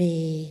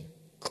me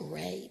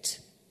great.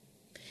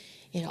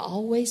 It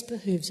always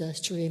behooves us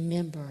to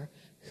remember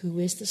who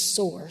is the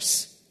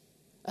source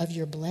of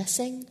your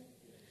blessing,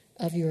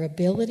 of your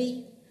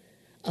ability,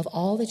 of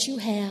all that you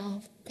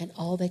have and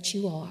all that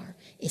you are.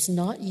 It's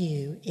not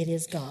you, it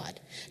is God.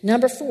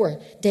 Number 4,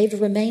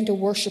 David remained a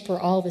worshiper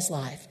all of his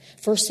life.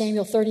 1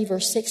 Samuel 30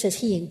 verse 6 says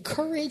he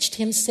encouraged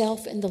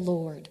himself in the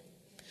Lord.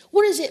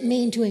 What does it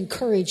mean to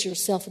encourage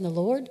yourself in the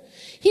Lord?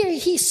 Here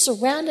he's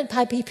surrounded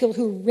by people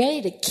who are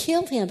ready to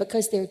kill him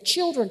because their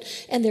children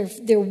and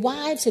their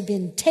wives have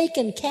been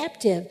taken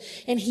captive,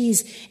 and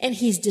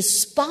he's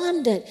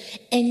despondent.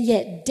 And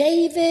yet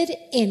David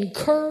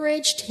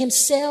encouraged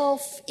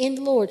himself in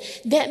the Lord.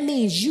 That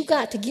means you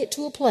got to get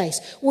to a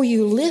place where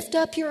you lift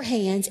up your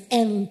hands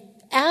and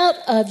out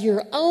of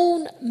your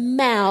own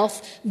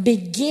mouth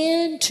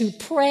begin to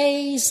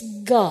praise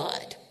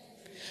God.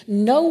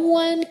 No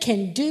one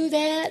can do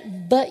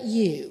that but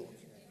you.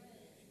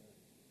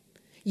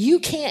 You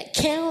can't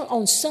count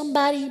on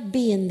somebody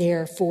being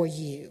there for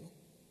you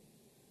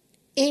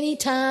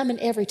anytime and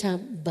every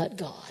time but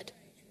God.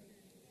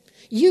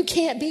 You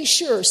can't be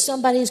sure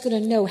somebody's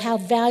going to know how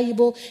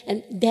valuable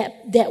and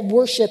that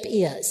worship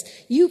is.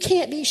 You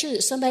can't be sure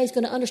that somebody's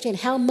going to understand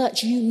how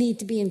much you need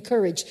to be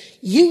encouraged.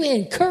 You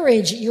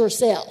encourage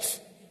yourself.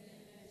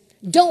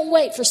 Don't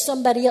wait for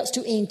somebody else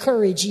to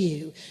encourage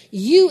you.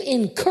 You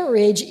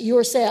encourage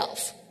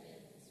yourself.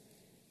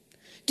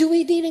 Do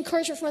we need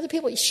encouragement from other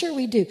people? Sure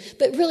we do.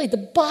 But really the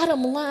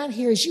bottom line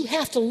here is you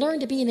have to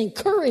learn to be an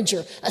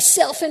encourager, a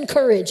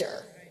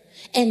self-encourager.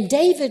 And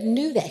David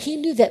knew that. He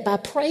knew that by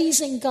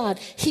praising God,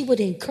 he would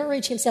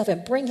encourage himself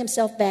and bring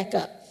himself back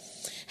up.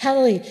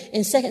 Hallelujah.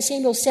 In 2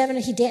 Samuel 7,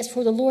 he danced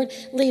before the Lord.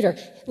 Leader.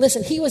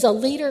 Listen, he was a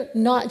leader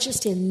not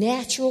just in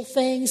natural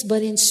things,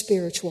 but in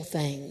spiritual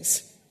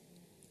things.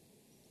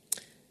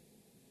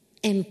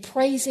 And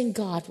praising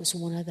God was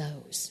one of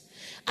those.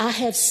 I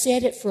have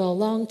said it for a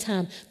long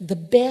time. The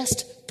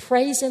best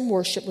praise and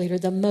worship leader,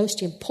 the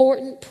most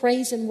important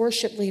praise and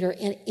worship leader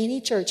in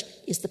any church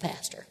is the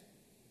pastor.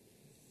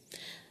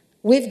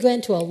 We've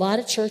gone to a lot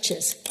of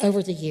churches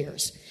over the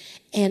years.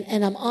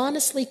 And I'm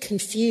honestly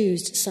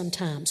confused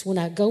sometimes when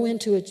I go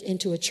into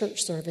a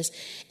church service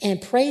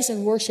and praise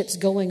and worship's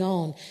going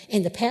on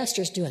and the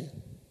pastor's doing.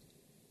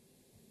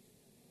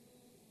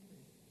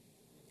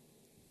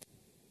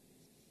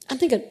 I'm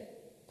thinking,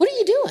 what are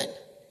you doing?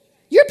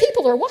 Your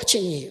people are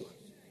watching you.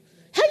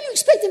 How do you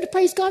expect them to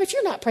praise God if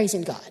you're not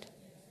praising God?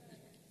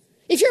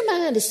 If your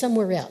mind is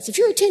somewhere else, if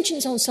your attention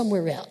is on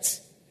somewhere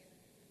else,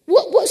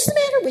 what's the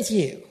matter with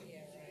you?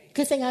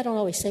 Good thing I don't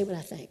always say what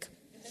I think.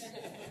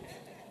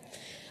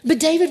 But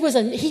David was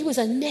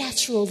a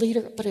natural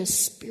leader, but a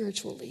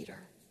spiritual leader.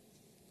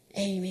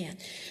 Amen.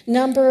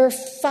 Number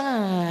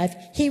 5,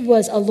 he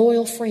was a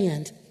loyal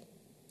friend.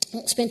 I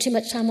won't spend too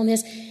much time on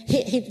this.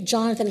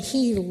 Jonathan,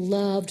 he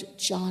loved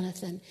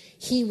Jonathan.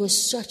 He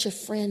was such a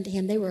friend to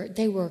him. They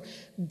were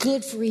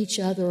good for each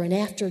other. And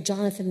after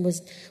Jonathan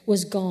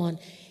was gone,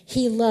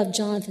 he loved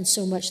Jonathan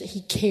so much that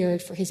he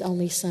cared for his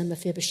only son,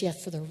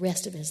 Mephibosheth, for the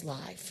rest of his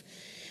life.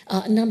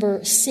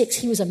 Number 6,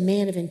 he was a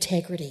man of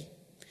integrity.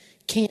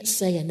 Can't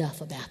say enough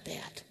about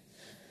that.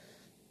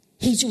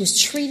 He was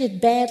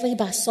treated badly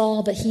by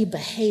Saul, but he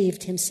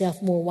behaved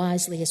himself more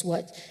wisely, is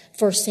what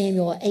 1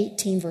 Samuel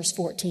 18, verse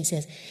 14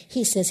 says.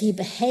 He says he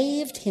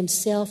behaved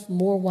himself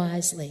more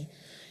wisely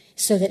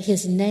so that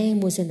his name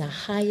was in the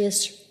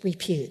highest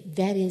repute.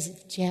 That is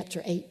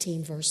chapter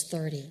 18, verse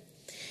 30.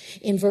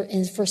 In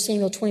 1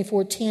 Samuel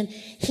 24:10,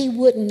 he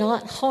would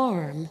not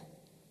harm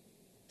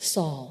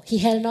Saul. He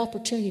had an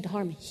opportunity to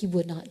harm him. He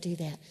would not do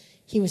that.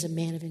 He was a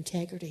man of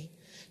integrity.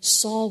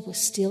 Saul was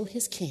still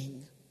his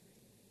king.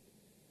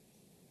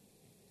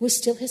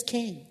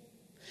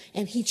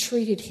 And he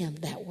treated him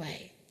that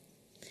way.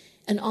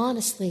 And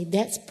honestly,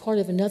 that's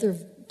another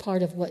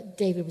part of what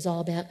David was all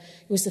about.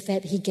 It was the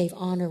fact that he gave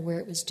honor where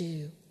it was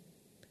due.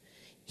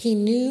 He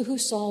knew who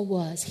Saul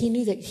was. He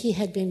knew that he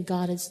had been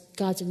God's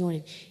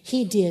anointed.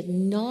 He did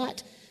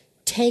not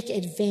take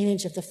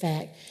advantage of the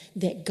fact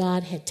that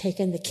God had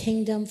taken the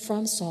kingdom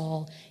from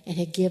Saul and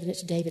had given it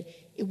to David.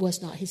 It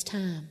was not his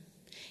time.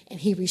 And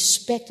he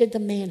respected the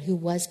man who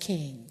was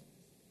king.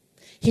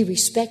 He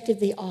respected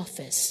the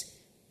office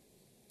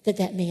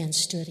that man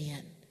stood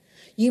in.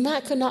 You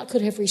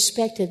could have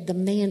respected the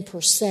man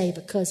per se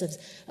because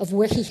of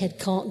where he had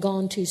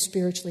gone to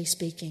spiritually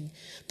speaking.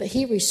 But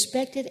he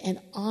respected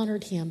and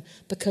honored him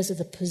because of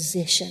the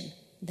position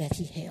that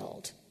he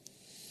held.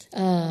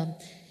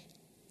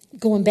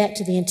 Going back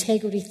to the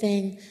integrity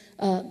thing,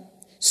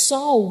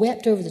 Saul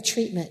wept over the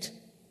treatment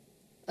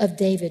of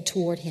David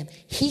toward him.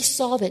 He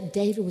saw that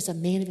David was a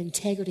man of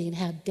integrity and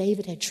how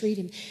David had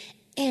treated him.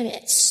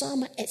 And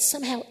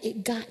somehow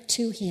it got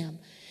to him.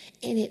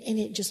 And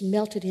it just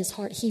melted his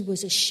heart. He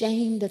was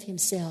ashamed of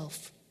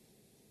himself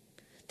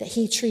that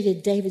he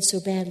treated David so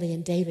badly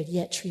and David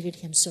yet treated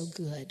him so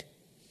good.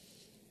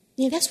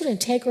 That's what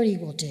integrity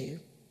will do.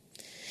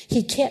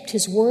 He kept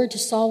his word to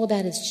Saul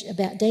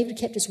David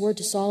kept his word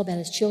to Saul about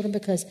his children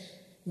because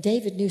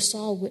David knew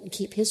Saul wouldn't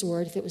keep his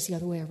word if it was the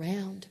other way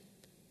around.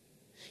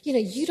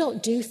 You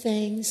don't do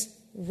things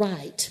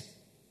right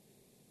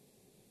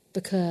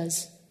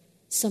because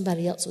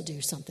somebody else will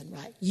do something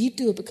right. You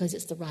do it because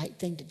it's the right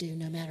thing to do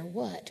no matter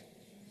what.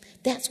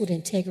 That's what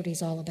integrity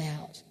is all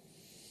about.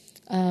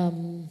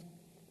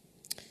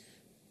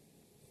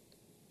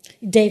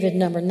 David,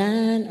 number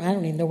 9. I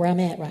don't even know where I'm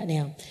at right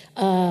now.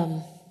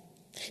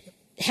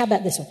 How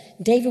about this one?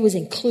 David was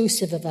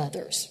inclusive of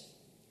others.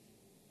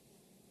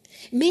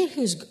 A man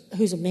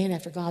who's a man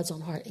after God's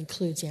own heart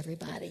includes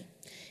everybody.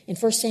 In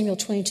 1 Samuel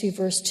 22,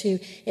 verse 2,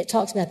 it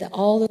talks about that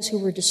all those who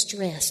were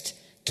distressed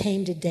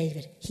came to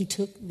David. He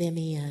took them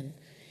in.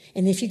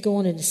 And if you go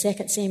on into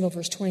 2 Samuel,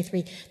 verse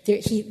 23,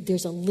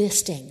 there's a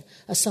listing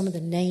of some of the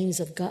names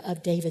of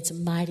David's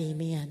mighty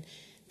men.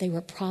 They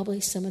were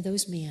probably some of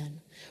those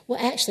men. Well,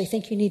 actually, I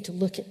think you need to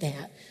look at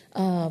that.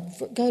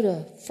 Go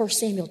to 1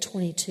 Samuel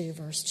 22,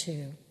 verse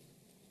 2.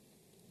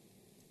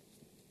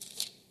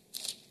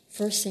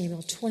 1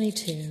 Samuel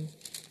 22,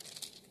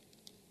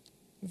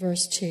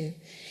 verse 2.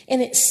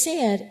 And it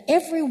said,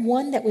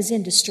 everyone that was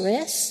in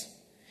distress,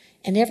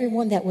 and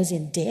everyone that was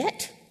in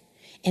debt,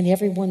 and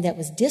everyone that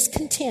was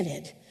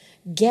discontented,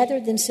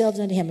 gathered themselves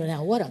unto him.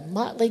 Now, what a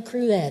motley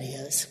crew that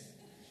is.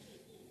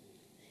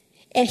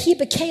 And he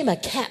became a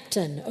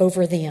captain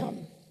over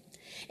them.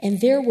 And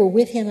there were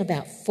with him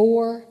about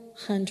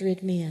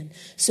 400 men.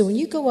 So when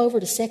you go over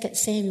to 2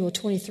 Samuel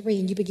 23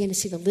 and you begin to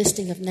see the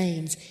listing of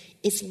names,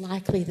 it's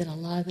likely that a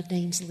lot of the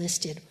names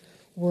listed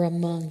were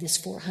among this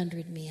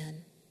 400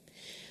 men.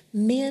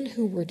 Men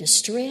who were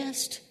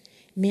distressed,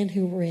 men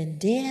who were in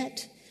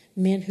debt,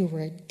 men who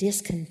were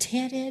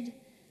discontented.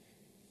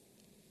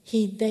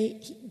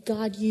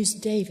 God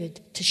used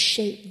David to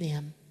shape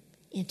them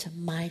into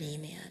mighty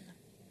men.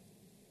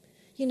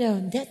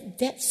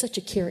 That's such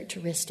a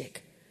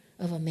characteristic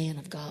of a man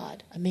of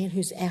God, a man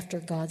who's after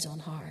God's own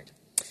heart.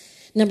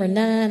 Number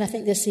 9, I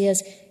think this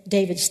is,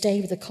 David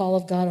stayed with the call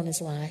of God on his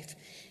life.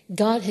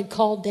 God had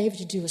called David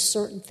to do a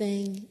certain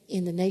thing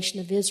in the nation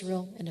of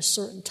Israel in a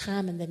certain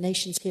time in the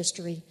nation's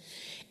history.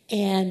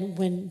 And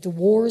when the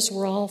wars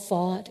were all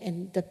fought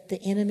and the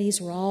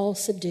enemies were all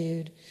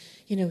subdued,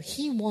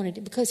 he wanted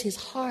it because his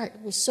heart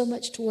was so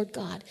much toward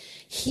God.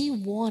 He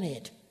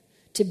wanted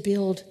to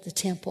build the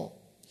temple.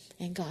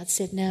 And God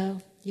said,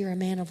 no, you're a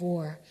man of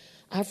war.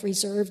 I've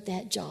reserved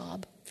that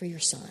job for your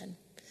son.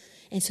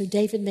 And so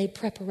David made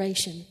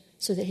preparation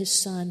so that his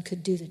son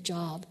could do the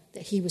job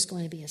that he was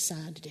going to be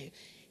assigned to do.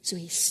 So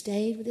he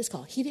stayed with his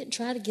call. He didn't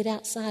try to get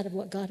outside of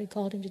what God had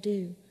called him to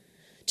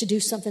do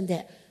something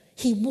that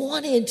he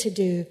wanted to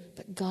do,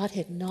 but God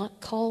had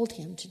not called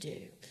him to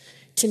do.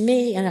 To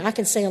me, and I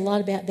can say a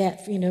lot about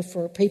that,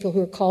 for people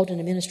who are called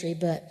into ministry,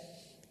 but,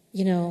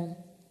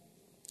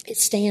 it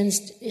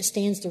stands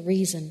the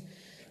reason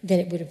that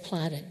it would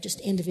apply to just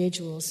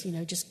individuals,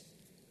 just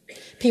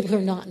people who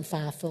are not in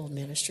fivefold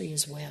ministry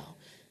as well.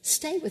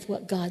 Stay with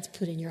what God's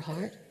put in your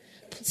heart.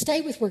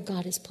 Stay with where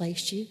God has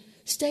placed you.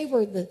 Stay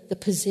where the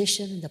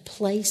position and the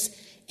place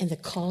and the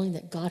calling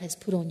that God has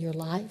put on your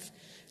life,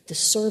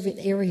 the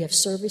area of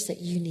service that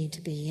you need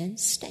to be in.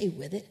 Stay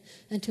with it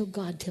until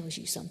God tells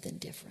you something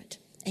different.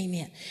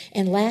 Amen.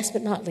 And last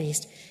but not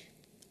least,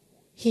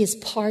 his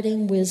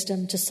parting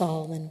wisdom to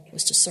Solomon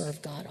was to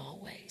serve God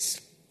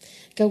always.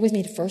 Go with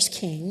me to 1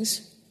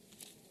 Kings.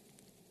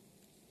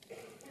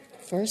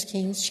 1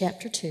 Kings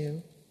chapter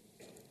 2.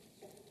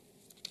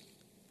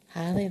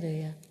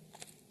 Hallelujah.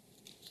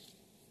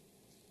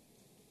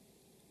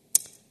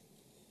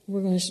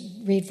 We're going to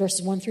read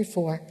verses 1 through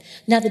 4.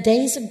 Now the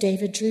days of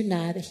David drew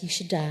nigh that he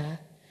should die.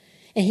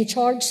 And he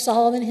charged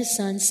Solomon his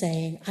son,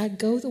 saying, I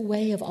go the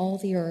way of all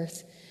the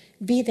earth.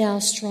 Be thou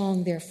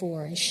strong,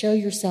 therefore, and show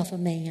yourself a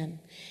man.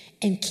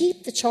 And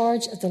keep the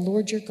charge of the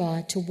Lord your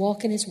God, to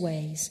walk in his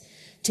ways,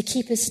 to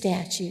keep his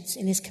statutes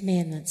and his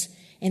commandments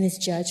and his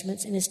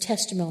judgments and his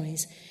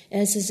testimonies,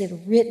 as is it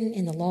written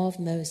in the law of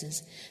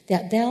Moses,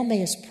 that thou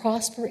mayest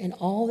prosper in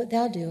all that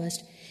thou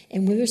doest,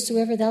 and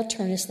whithersoever thou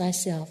turnest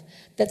thyself,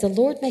 that the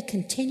Lord may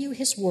continue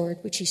his word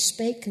which he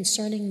spake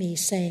concerning me,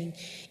 saying,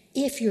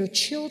 if your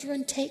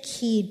children take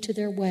heed to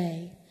their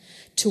way,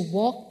 to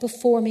walk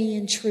before me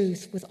in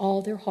truth with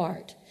all their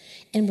heart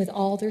and with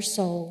all their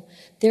soul,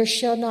 there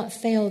shall not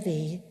fail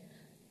thee,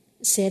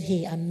 said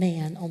he, a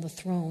man on the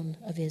throne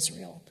of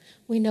Israel.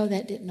 We know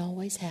that didn't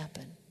always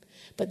happen,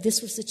 but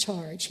this was the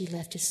charge he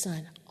left his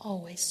son.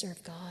 Always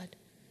serve God.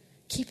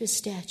 Keep his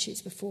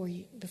statutes before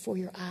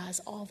your eyes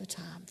all the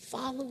time.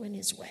 Follow in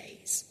his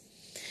ways.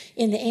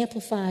 In the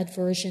Amplified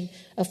version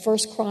of 1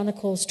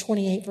 Chronicles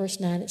 28, verse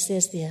 9, it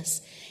says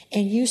this,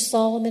 and you,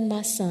 Solomon,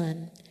 my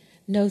son,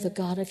 know the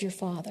God of your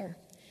father.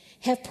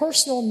 Have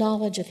personal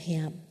knowledge of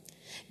him.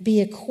 Be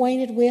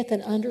acquainted with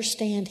and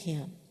understand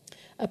him.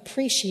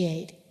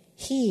 Appreciate,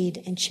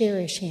 heed, and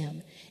cherish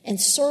him. And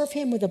serve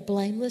him with a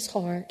blameless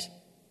heart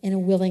and a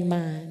willing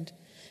mind.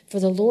 For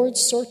the Lord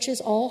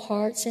searches all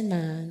hearts and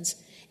minds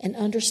and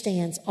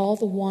understands all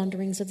the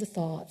wanderings of the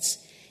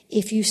thoughts.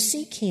 If you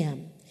seek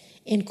him,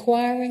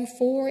 inquiring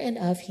for and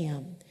of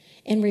him,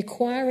 and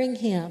requiring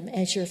him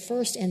as your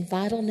first and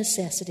vital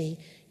necessity,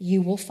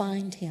 you will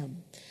find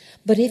him.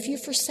 But if you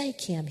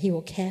forsake him, he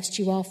will cast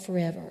you off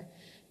forever.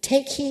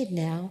 Take heed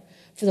now,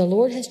 for the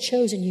Lord has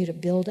chosen you to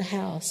build a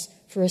house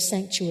for a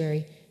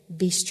sanctuary.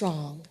 Be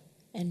strong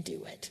and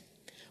do it.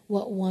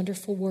 What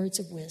wonderful words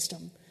of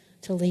wisdom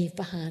to leave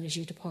behind as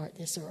you depart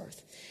this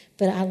earth.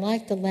 But I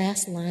like the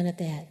last line of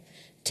that.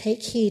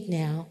 Take heed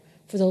now,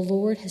 for the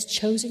Lord has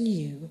chosen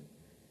you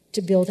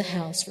to build a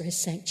house for his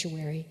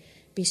sanctuary.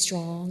 Be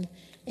strong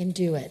and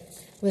do it.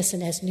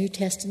 Listen, as New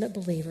Testament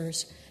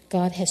believers,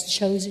 God has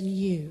chosen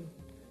you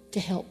to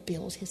help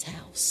build his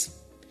house,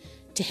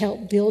 to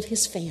help build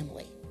his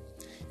family,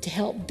 to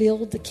help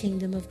build the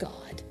kingdom of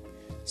God.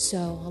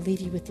 So I'll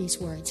leave you with these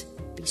words.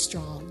 Be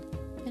strong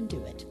and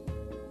do it.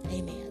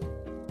 Amen.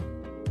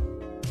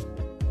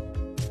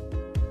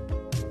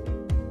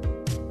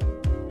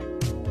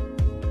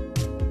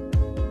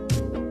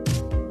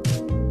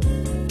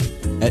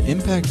 At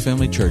Impact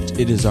Family Church,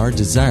 it is our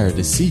desire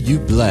to see you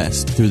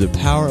blessed through the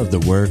power of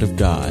the Word of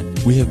God.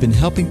 We have been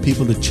helping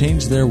people to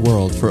change their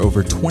world for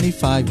over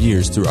 25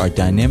 years through our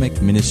dynamic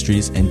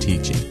ministries and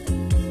teaching.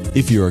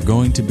 If you are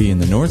going to be in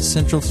the North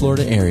Central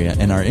Florida area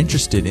and are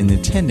interested in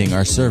attending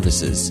our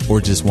services,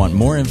 or just want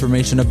more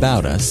information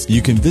about us,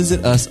 you can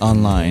visit us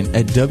online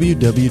at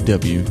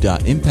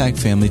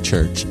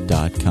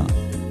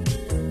www.impactfamilychurch.com.